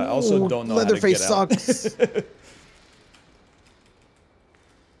noticed, but I also don't know Leatherface how to get sucks. out.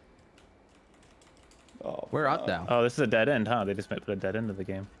 Oh, We're out now. Oh, this is a dead end, huh? They just might put a dead end to the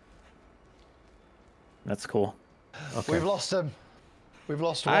game. That's cool. Okay. We've lost him. We've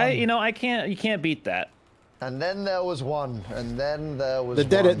lost one. I can't. You can't beat that. And then there was one. And then there was The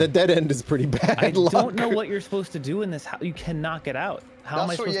dead end is pretty bad. I luck. don't know what you're supposed to do in this house. You cannot get out. How am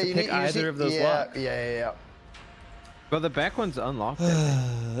I supposed to pick either of those locks? Yeah. But the back one's unlocked.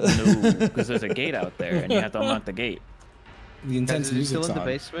 No, because there's a gate out there, and you have to unlock the gate. The intense Is he music's still in the on.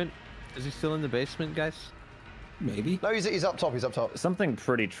 basement? Is he still in the basement, guys? Maybe. No, he's up top. He's up top. Something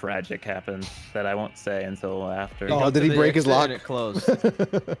pretty tragic happened that I won't say until after. Oh, did he break his lock? And it closed.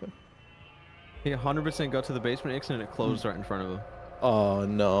 He 100% got to the basement exit and it closed right in front of him. Oh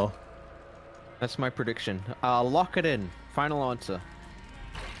no. That's my prediction. Lock it in. Final answer.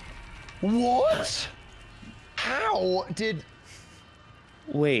 What? How did?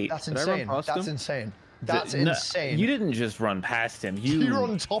 Wait. That's Did I run insane. past That's him? insane. That's No, insane. you didn't just run past him. You're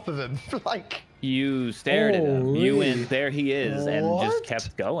on top of him, like. You stared at him. You Holy. went, there he is, and just What?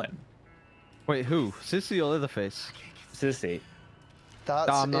 kept going. Wait, who? Sissy or Leatherface? Sissy. That's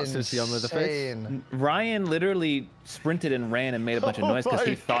I'm not Sissy on Leatherface. insane. Ryan literally sprinted and ran and made a bunch of noise because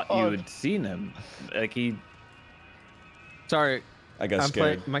he my thought God. you had seen him. Like he. Sorry, I got I'm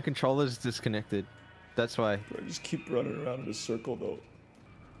scared. my controller's disconnected. That's why. I just keep running around in a circle though.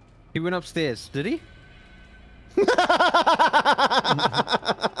 He went upstairs, did he?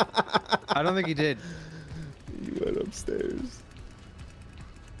 I don't think he did. He went upstairs.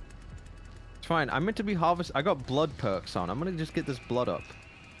 It's fine. I meant to be harvest. I got blood perks on. I'm gonna just get this blood up.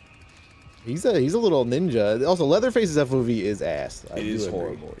 He's a little ninja. Also, Leatherface's FOV is ass. I It do is agree.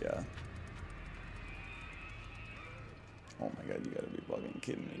 horrible, yeah. Oh my god, you gotta be fucking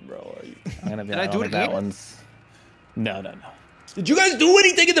kidding me, bro. Are you? I'm gonna be Did I do it that again? one's. No. Did you guys do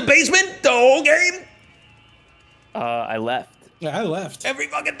anything in the basement the whole game? I left. Yeah, I left. Every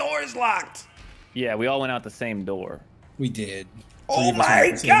fucking door is locked. Yeah, we all went out the same door. We did. Oh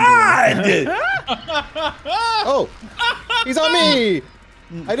my god! Oh, he's on me!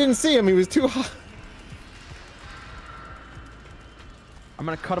 I didn't see him. He was too high. I'm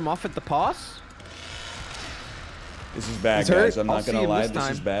gonna cut him off at the pass. This is bad, He's hurt. guys. I'm not gonna lie. This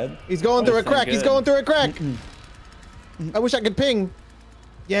is bad. He's going through a crack. He's going through a crack. I wish I could ping.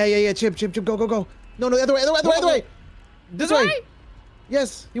 Yeah. Chib, go. No, the other way. This way.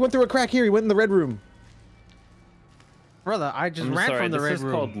 Yes, he went through a crack here. He went in the red room. Brother, I just ran from the red room. This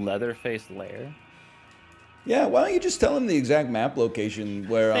is called Leatherface Lair. Yeah, why don't you just tell him the exact map location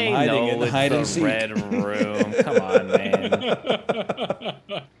where I'm hiding in the hide and seek? Red room. Come on, man.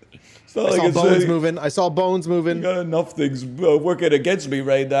 I saw bones moving. You got enough things working against me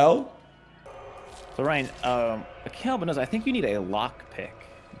right now. So Ryan, Calvin knows. I think you need a lockpick.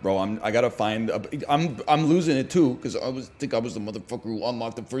 Bro, I gotta find. I'm losing it too because I think I was the motherfucker who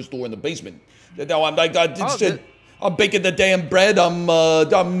unlocked the first door in the basement. Now I'm baking the damn bread. I'm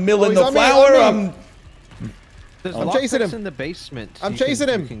milling the flour. I'm chasing him in the basement. I'm chasing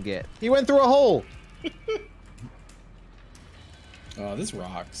him. He went through a hole. Oh, this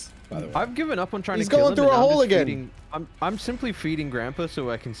rocks. By the way, I've given up on trying to kill him. He's going through a hole again. I'm simply feeding Grandpa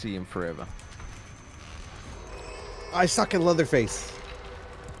so I can see him forever. I suck at Leatherface.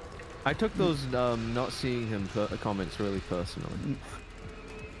 I took those not seeing him comments really personally.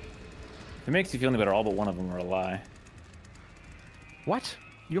 If it makes you feel any better, all but one of them are a lie. What?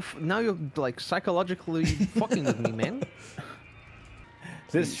 Now you're like psychologically fucking with me, man.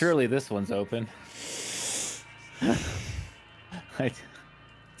 Surely this one's open.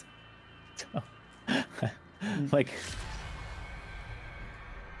 Like.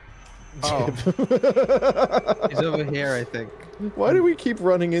 Oh. He's over here, I think. Why do we keep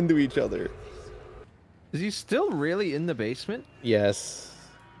running into each other? Is he still really in the basement? Yes.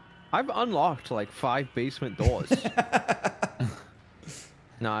 I've unlocked like 5 basement doors.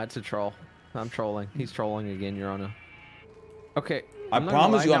 Nah, it's a troll. I'm trolling. He's trolling again, Your Honor. Okay. I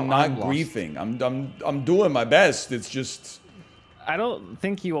promise you, I'm not griefing. I'm doing my best. It's just. I don't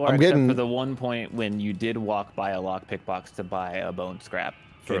think you are, except for the one point when you did walk by a lockpick box to buy a bone scrap.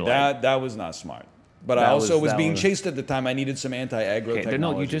 Okay, that was not smart. But I also was being chased at the time. I needed some anti-aggro technology.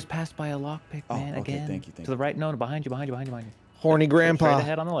 No, you just passed by a lockpick, man. Okay, again. thank you. To the right, no, behind you. Horny grandpa. Straight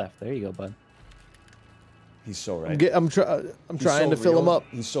ahead on the left. There you go, bud. He's so right. I'm trying to fill him up.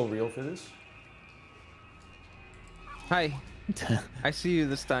 He's so real for this. Hi. I see you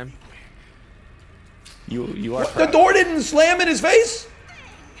this time. You are. The door didn't slam in his face?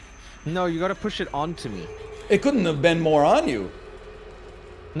 No, you gotta push it onto me. It couldn't have been more on you.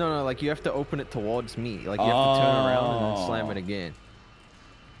 No, like you have to open it towards me. Like you have to turn around and then slam it again.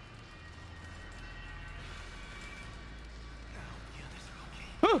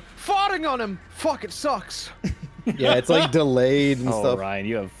 Farting on him! Fuck, it sucks. Yeah, it's like delayed and stuff. Oh, Ryan,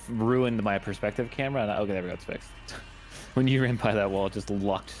 you have ruined my perspective camera. Okay, there we go, it's fixed. When you ran by that wall, it just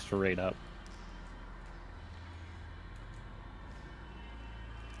locked straight up.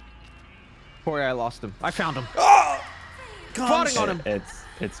 Kory, I lost him. I found him. Oh! Farting on him.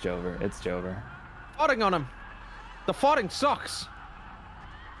 It's Jover. It's Jover. Farting on him. The farting sucks.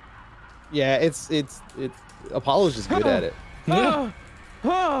 Yeah, Apollo's just good at it.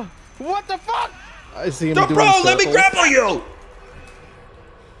 What the fuck? I see him bro, let me grapple you!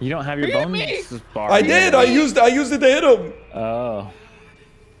 You don't have your bone bar. I did. I used it to hit him. Oh.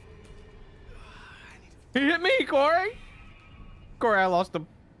 He hit me, Kory. Kory, I lost him.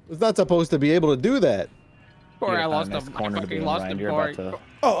 It's not supposed to be able to do that. Kory, I lost him. I fucking lost him, Kory. Kory,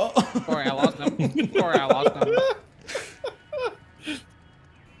 I lost him. Kory, I lost him.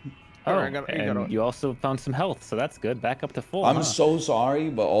 Oh, and you also found some health, so that's good. Back up to full. I'm so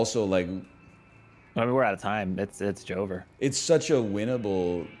sorry, but also like. I mean, we're out of time. It's Jover. It's such a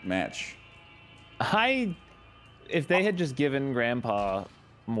winnable match. If they had just given Grandpa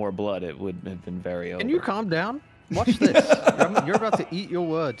more blood, it would have been very over. Can you calm down? Watch this. You're about to eat your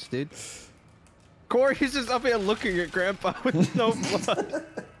words, dude. Kory, he's just up here looking at Grandpa with no blood.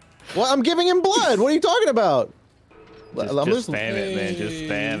 Well, I'm giving him blood. What are you talking about? Just spam it, man. Just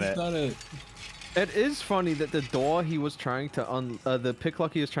spam it. It is funny that the door he was trying to the pick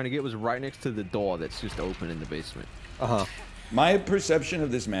lock he was trying to get was right next to the door that's just open in the basement. My perception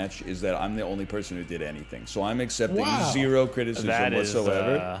of this match is that I'm the only person who did anything, so I'm accepting zero criticism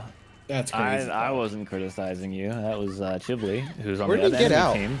whatsoever. That's crazy. I wasn't criticizing you. That was Chibly, who's on the other end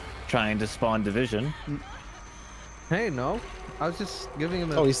of the team, trying to spawn division. Hey, no. I was just giving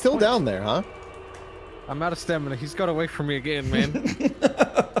him a Oh, he's still down there, huh? I'm out of stamina. He's got away from me again, man.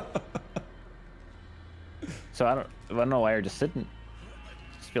 So I don't know why you're just sitting.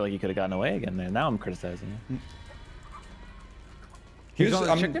 I just feel like you could have gotten away again, man. Now I'm criticizing you. Here's, on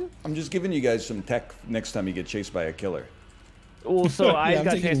the chicken? I'm just giving you guys some tech next time you get chased by a killer. Well, so I I'm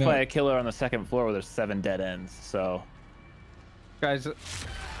got taking chased by note. a killer on the second floor where there's 7 dead ends. So, Guys,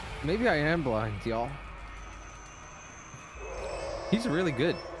 maybe I am blind, y'all. He's really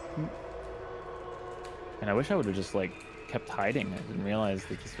good. and I wish I would have just like kept hiding. I didn't realize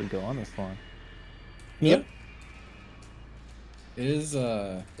that this would go on this long. Yep. It is.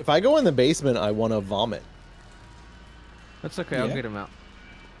 If I go in the basement, I want to vomit. That's okay. I'll get him out.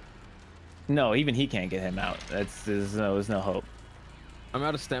 No, even he can't get him out. There's no hope. I'm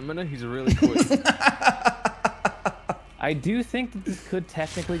out of stamina. He's really quick. I do think that this could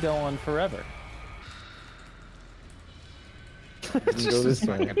technically go on forever. Go this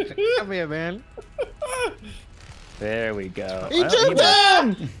way. Come here, man. There we go. He jumped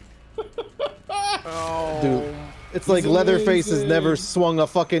him! Oh. Dude, it's like Leatherface has never swung a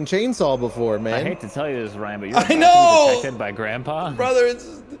fucking chainsaw before, man. I hate to tell you this, Ryan, but you're I about to be know! detected by Grandpa. Brother,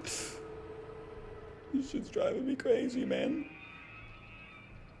 it's... This shit's driving me crazy, man.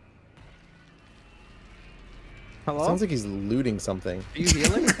 Hello? Sounds like he's looting something. Are you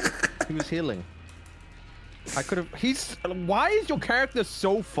healing? He was healing. I could have. He's. Why is your character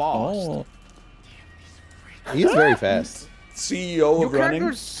so fast? Oh. He is very fast. CEO of Your running.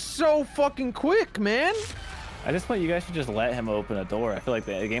 character's so fucking quick, man. I just want you guys to just let him open a door. I feel like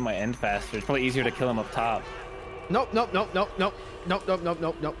the game might end faster. It's probably easier to kill him up top. Nope, nope, nope, nope, nope, nope, nope, nope,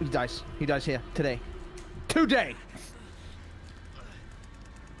 nope, nope. He dies. He dies here today. Today.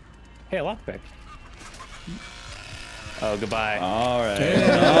 Hey, a lockpick. Oh, goodbye. All right.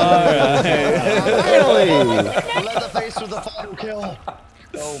 Finally! Leatherface with the final kill.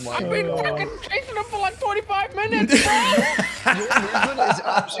 Oh my god. I've been fucking chasing him for like 25 minutes, bro. Your movement is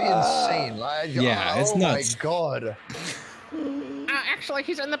absolutely insane. Like, Yeah, it's nuts. Oh my god. Actually,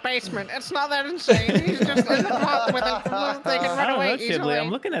 he's in the basement. It's not that insane. He's just in the closet with him. They can I run don't away know, easily. Shibley.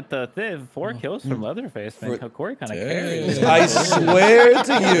 I'm looking at the 4 kills from Leatherface. Man, Kory kind of carries. I swear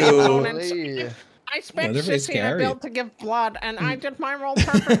to you. Holy. I spent Leatherface 60 in a scary. build to give blood, and I did my role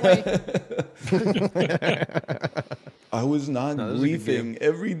perfectly. I was not No, this is a good griefing.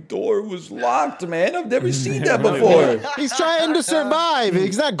 Every door was locked, man. I've never seen that before. He's trying to survive.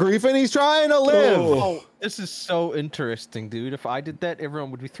 He's not griefing. He's trying to live. Oh, this is so interesting, dude. If I did that,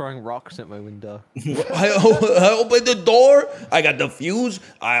 everyone would be throwing rocks at my window. I opened the door. I got the fuse.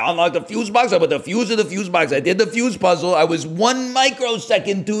 I unlocked the fuse box. I put the fuse in the fuse box. I did the fuse puzzle. I was 1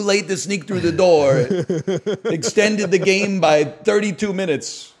 microsecond too late to sneak through the door. Extended the game by 32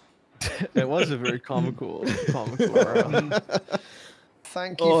 minutes. It was a very comical Thank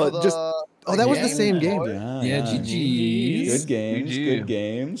you for the... that was the same game. Yeah, GG's. Good games. GG. Good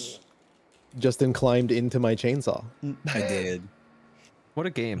games. Justin climbed into my chainsaw. I did. What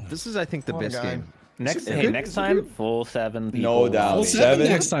a game. This is, I think, the best game. Next time, full 7 people. No doubt. Full 7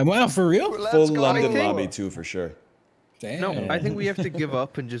 next time. Wow, for real? Full go. London I think- lobby too, for sure. Damn. No, I think we have to give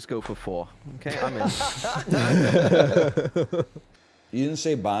up and just go for 4. Okay, I'm in. You didn't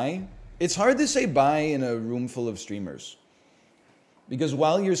say bye? It's hard to say bye in a room full of streamers. Because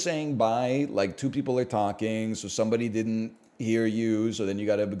while you're saying bye, like 2 people are talking, so somebody didn't hear you, so then you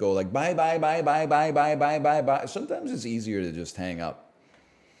gotta go like bye, bye, bye, bye, bye, bye, bye, bye, bye. Sometimes it's easier to just hang up.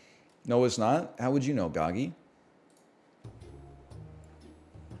 No, it's not? How would you know, Goggy?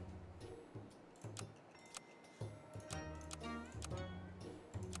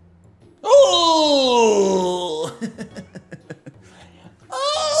 Oh!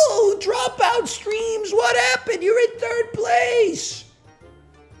 Oh, dropout streams. What happened? You're in 3rd place.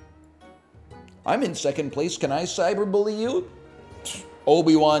 I'm in 2nd place. Can I cyberbully you?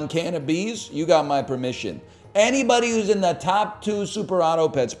 Obi-Wan can of bees, you got my permission. Anybody who's in the top 2 Super Auto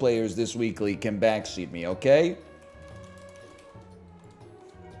Pets players this weekly can backseat me, okay?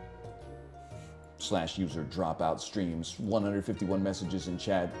 /user dropout streams. 151 messages in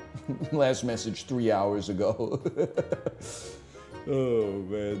chat. Last message 3 hours ago. Oh,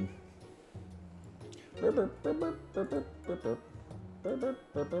 man. I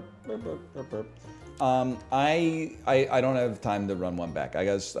don't have time to run one back. I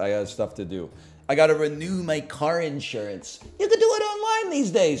got stuff to do. I gotta renew my car insurance. You can do it online these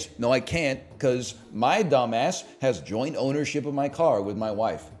days. No, I can't, because my dumbass has joint ownership of my car with my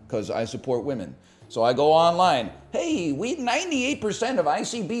wife, because I support women. So I go online. Hey, 98% of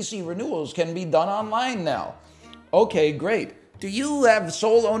ICBC renewals can be done online now. Okay, great. Do you have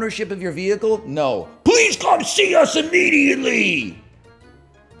sole ownership of your vehicle? No. Please come see us immediately!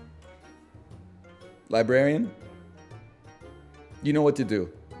 Librarian? You know what to do.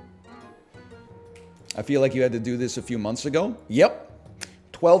 I feel like you had to do this a few months ago. Yep.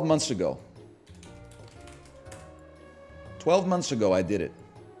 12 months ago. 12 months ago, I did it.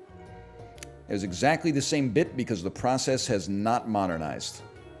 It was exactly the same bit because the process has not modernized.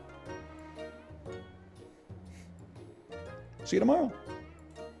 See you tomorrow.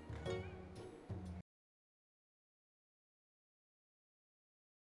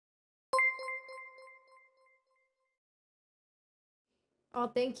 Oh,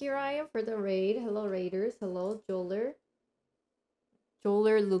 thank you, Ryan, for the raid. Hello, raiders. Hello, Joler.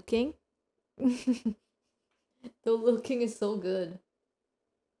 Joler looking. The looking is so good.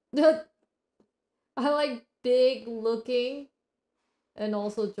 I like big looking and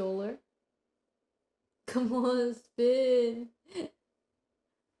also Joler. Come on, spin.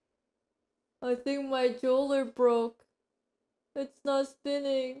 I think my Joler broke. It's not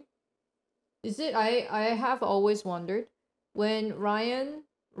spinning. Is it? I have always wondered, when Ryan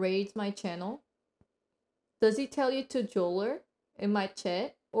raids my channel, does he tell you to Joler in my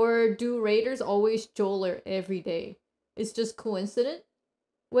chat? Or do raiders always Joler every day? It's just coincident?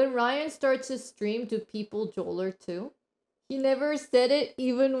 When Ryan starts his stream, do people Joler too? He never said it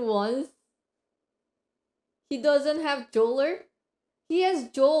even once. He doesn't have Joler? He has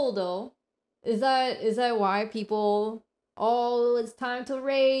Joel though. Is that why people, oh, it's time to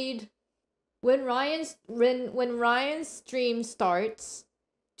raid? When Ryan's stream starts,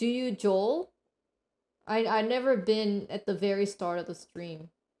 do you Joel? I never been at the very start of the stream.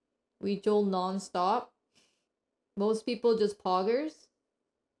 We Joel non-stop. Most people just poggers.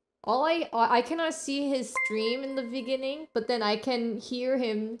 I cannot see his stream in the beginning, but then I can hear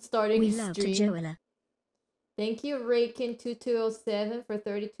him starting his stream. Thank you, Rakin2207 for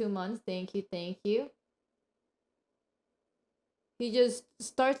 32 months. Thank you, thank you. He just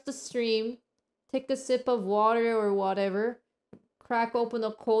starts the stream, take a sip of water or whatever, crack open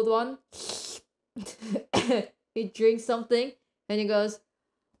a cold one. He drinks something and he goes,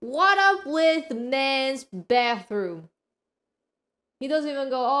 "What up with men's bathroom?" He doesn't even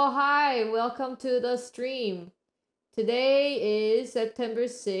go, "Oh, hi, welcome to the stream. Today is September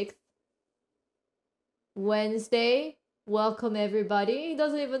 6th, Wednesday. Welcome everybody." He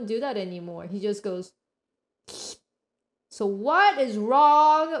doesn't even do that anymore. He just goes, "So what is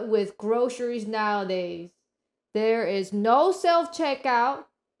wrong with groceries nowadays? There is no self-checkout.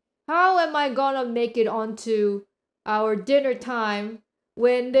 How am I gonna make it onto our dinner time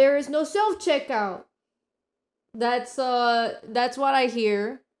when there is no self-checkout?" That's what I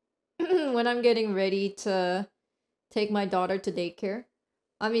hear when I'm getting ready to take my daughter to daycare.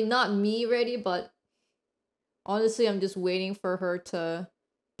 I mean, not me ready, but honestly, I'm just waiting for her to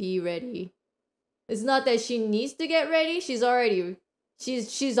be ready. It's not that she needs to get ready. She's all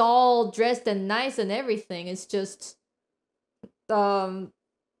dressed and nice and everything. It's just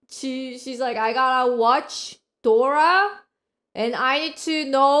she's like, "I gotta watch Dora, and I need to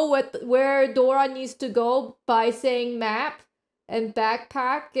know where Dora needs to go by saying map and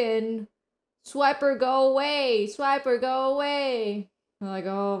backpack and swiper go away, swiper go away." I'm like,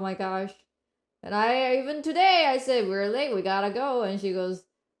 oh my gosh. And even today I said, "We're late, we gotta go," and she goes,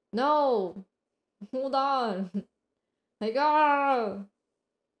 "No, hold on." Like, oh,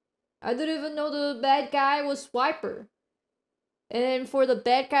 I didn't even know the bad guy was swiper. And for the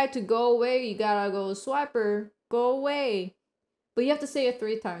bad guy to go away, you gotta go, "Swiper, go away." But you have to say it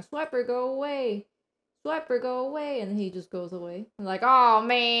 3 times. "Swiper, go away. Swiper, go away." And he just goes away. I'm like, oh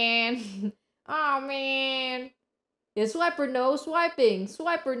man. Oh man. Yeah, swiper no swiping.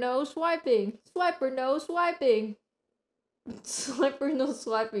 Swiper no swiping. Swiper no swiping. Swiper no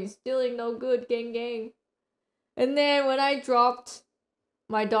swiping. Stealing no good, gang gang. And then when I dropped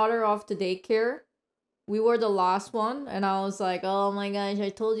my daughter off to daycare, we were the last one, and I was like, oh my gosh, I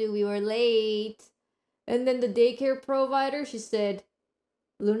told you we were late. And then the daycare provider, she said,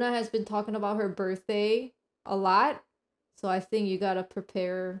 "Luna has been talking about her birthday a lot, so I think you gotta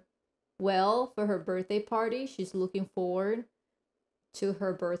prepare well for her birthday party. She's looking forward to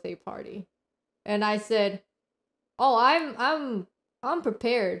her birthday party." And I said, "Oh, I'm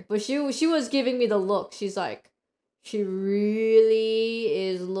prepared." But she was giving me the look. She's like, she really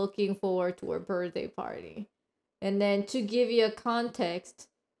is looking forward to her birthday party. And then to give you a context,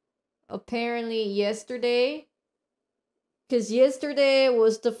 apparently yesterday, because yesterday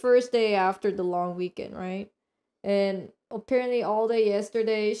was the first day after the long weekend, right? And apparently all day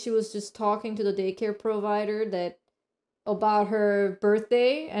yesterday, she was just talking to the daycare provider about her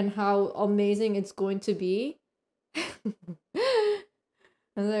birthday and how amazing it's going to be.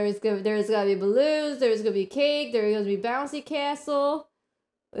 And there's gonna be balloons, there's gonna be cake, there's gonna be bouncy castle.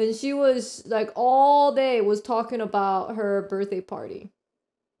 And she was like all day was talking about her birthday party.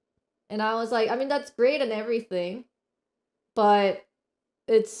 And I was like, I mean, that's great and everything, but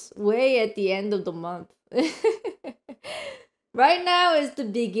it's way at the end of the month. Right now is the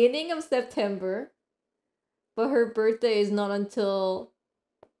beginning of September, but her birthday is not until,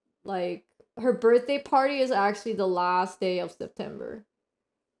 like, her birthday party is actually the last day of September.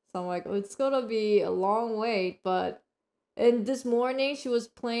 So I'm like, oh, it's gonna be a long wait, but... And this morning, she was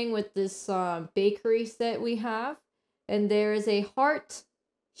playing with this bakery set we have, and there is a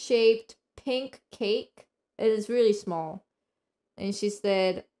heart-shaped pink cake. It is really small. And she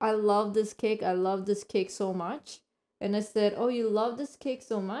said, I love this cake. I love this cake so much. And I said, oh, you love this cake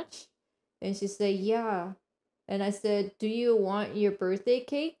so much? And she said, yeah. And I said, do you want your birthday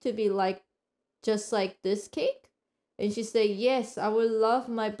cake to be like, just like this cake? And she said, yes, I would love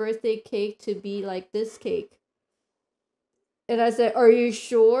my birthday cake to be like this cake. And I said, are you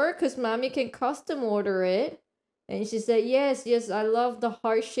sure? Because mommy can custom order it. And she said, yes, I love the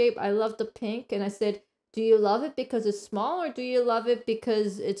heart shape. I love the pink. And I said, do you love it because it's small or do you love it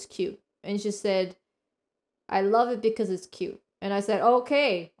because it's cute? And she said, I love it because it's cute. And I said,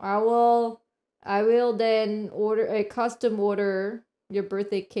 okay, I will then custom order your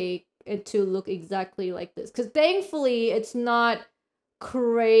birthday cake and to look exactly like this. Because thankfully, it's not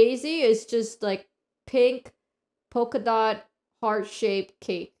crazy. It's just like pink polka dot heart-shaped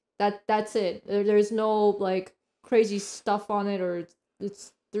cake. That's it. There's no like crazy stuff on it, or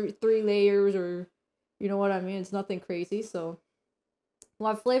it's three layers, or you know what I mean. It's nothing crazy. So,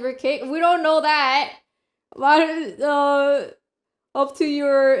 what flavor cake? We don't know that. Up to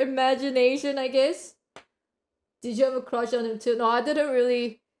your imagination, I guess. Did you have a crush on him too? No, I didn't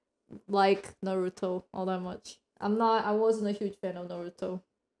really like Naruto all that much. I wasn't a huge fan of Naruto.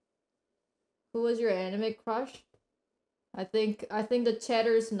 Who was your anime crush? I think the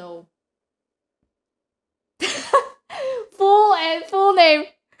chatters know. Full name,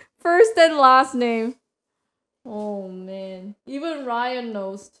 first and last name. Oh man, even Ryan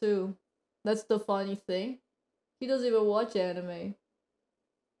knows too. That's the funny thing. He doesn't even watch anime.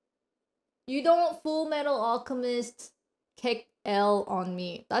 You don't Full Metal Alchemist kick L on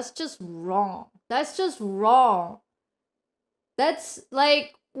me. That's just wrong. That's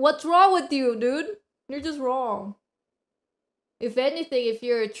like, what's wrong with you, dude? You're just wrong. If anything, if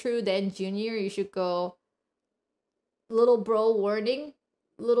you're a true Dan Junior, you should go, little bro warning.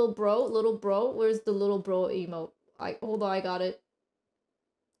 Little bro. Where's the little bro emote? Hold on, I got it.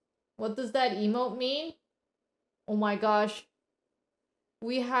 What does that emote mean? Oh my gosh.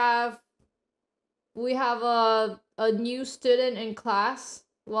 We have a new student in class.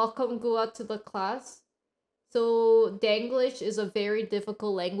 Welcome, Gua, to the class. So, Danglish is a very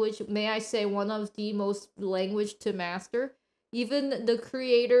difficult language. May I say one of the most language to master. Even the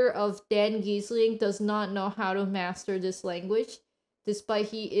creator of Dan Giesling does not know how to master this language, despite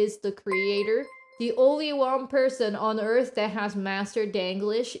he is the creator. The only one person on earth that has mastered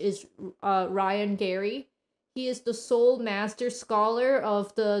Danglish is Ryan Gary. He is the sole master scholar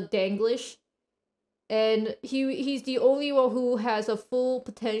of the Danglish, and he's the only one who has a full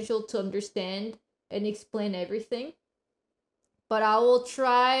potential to understand and explain everything. But I will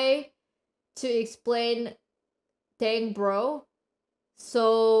try to explain Dang Bro.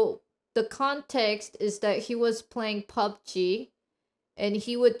 So the context is that he was playing PUBG, and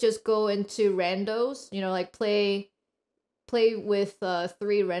he would just go into randos, like play with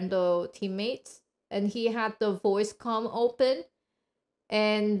 3 rando teammates, and he had the voice comm open,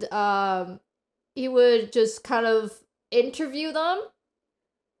 and he would just kind of interview them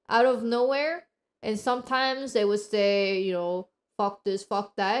out of nowhere, and sometimes they would say, fuck this,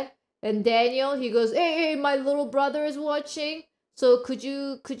 fuck that. And Daniel, he goes, hey, my little brother is watching, so could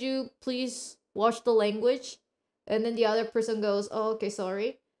you please watch the language? And then the other person goes, oh, okay,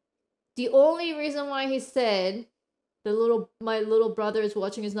 sorry. The only reason why he said my little brother is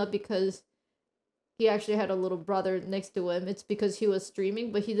watching is not because he actually had a little brother next to him. It's because he was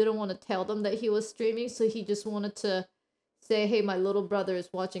streaming, but he didn't want to tell them that he was streaming, so he just wanted to say, hey, my little brother is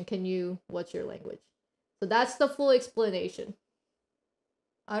watching, can you watch your language? So that's the full explanation.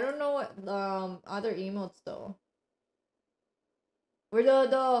 I don't know what other emotes though. Where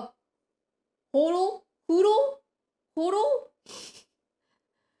the hodl?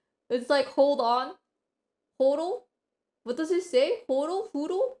 It's like hold on. Hodl? What does it say? Hodl?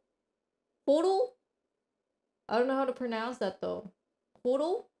 Hodl? I don't know how to pronounce that though.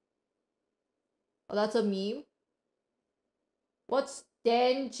 Hodl? Oh, that's a meme. What's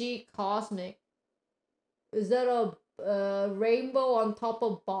Danji Cosmic? Is that a rainbow on top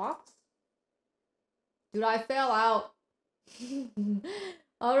of box? Dude, I fell out.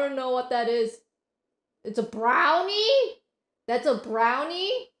 I don't know what that is. It's a brownie? That's a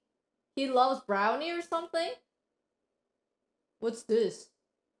brownie? He loves brownie or something? What's this?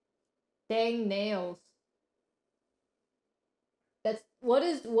 Dang nails. What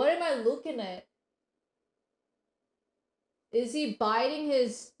am I looking at? Is he biting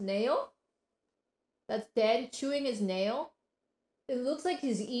his nail? That's Dan chewing his nail? It looks like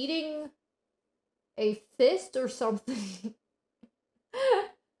he's eating a fist or something.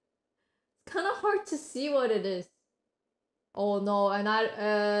 It's kind of hard to see what it is. Oh no, and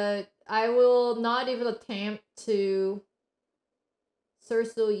I will not even attempt to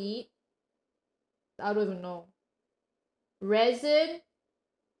eat. I don't even know. Resin?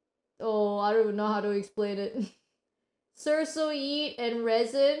 Oh, I don't even know how to explain it. Eat and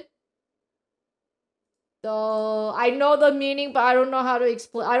resin. I know the meaning, but I don't know how to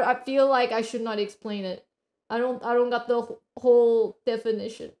explain. I feel like I should not explain it. I don't got the whole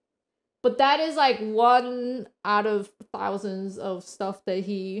definition. But that is like 1 out of thousands of stuff that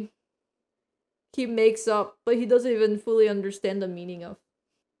he makes up, but he doesn't even fully understand the meaning of.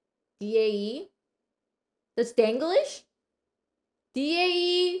 DAE? That's Danglish?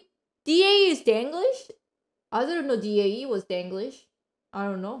 DAE is Danglish? I didn't know DAE was Danglish. I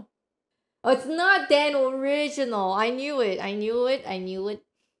don't know. Oh, it's not Dan original. I knew it.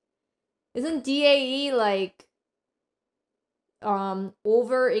 Isn't DAE like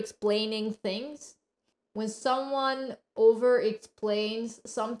over explaining things? When someone over explains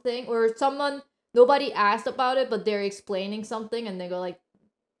something, or someone nobody asked about it but they're explaining something and they go like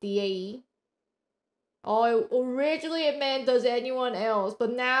DAE. Oh, originally it meant does anyone else,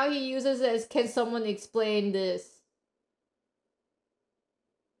 but now he uses it as can someone explain this?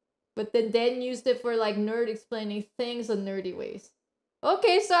 But then used it for like nerd explaining things in nerdy ways.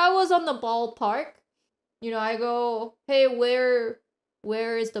 Okay, so I was on the ballpark. You know, I go, hey, where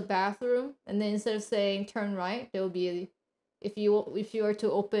is the bathroom? And then instead of saying turn right, there will be, if you are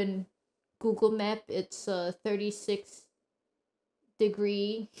to open Google Map, it's 36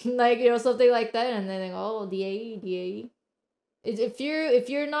 degree, like, you know, something like that. And then they go, oh, DAE. If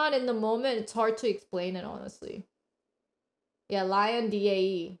you're not in the moment, it's hard to explain it, honestly. Yeah, lion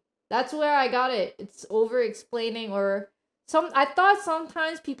DAE. That's where I got it. It's over explaining, or I thought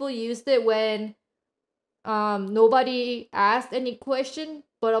sometimes people used it when nobody asked any question,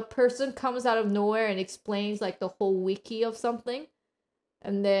 but a person comes out of nowhere and explains like the whole wiki of something,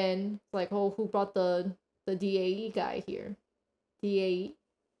 and then it's like, oh, who brought the DAE guy here? DAE.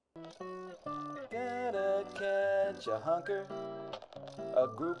 Gotta catch a hunker, a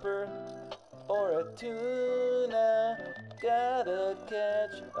grouper, or a tuna. Gotta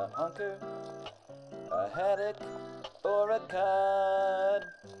catch a hunker, a haddock, or a cod.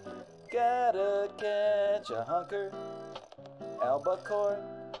 Gotta catch a hunker, albacore.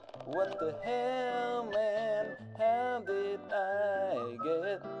 What the hell, man? How did I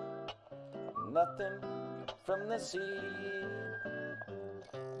get nothing from the sea?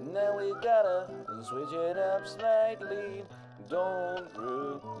 Now we gotta switch it up slightly. Don't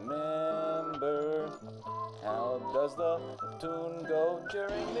remember. How does the tune go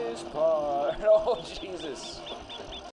during this part? Oh, Jesus.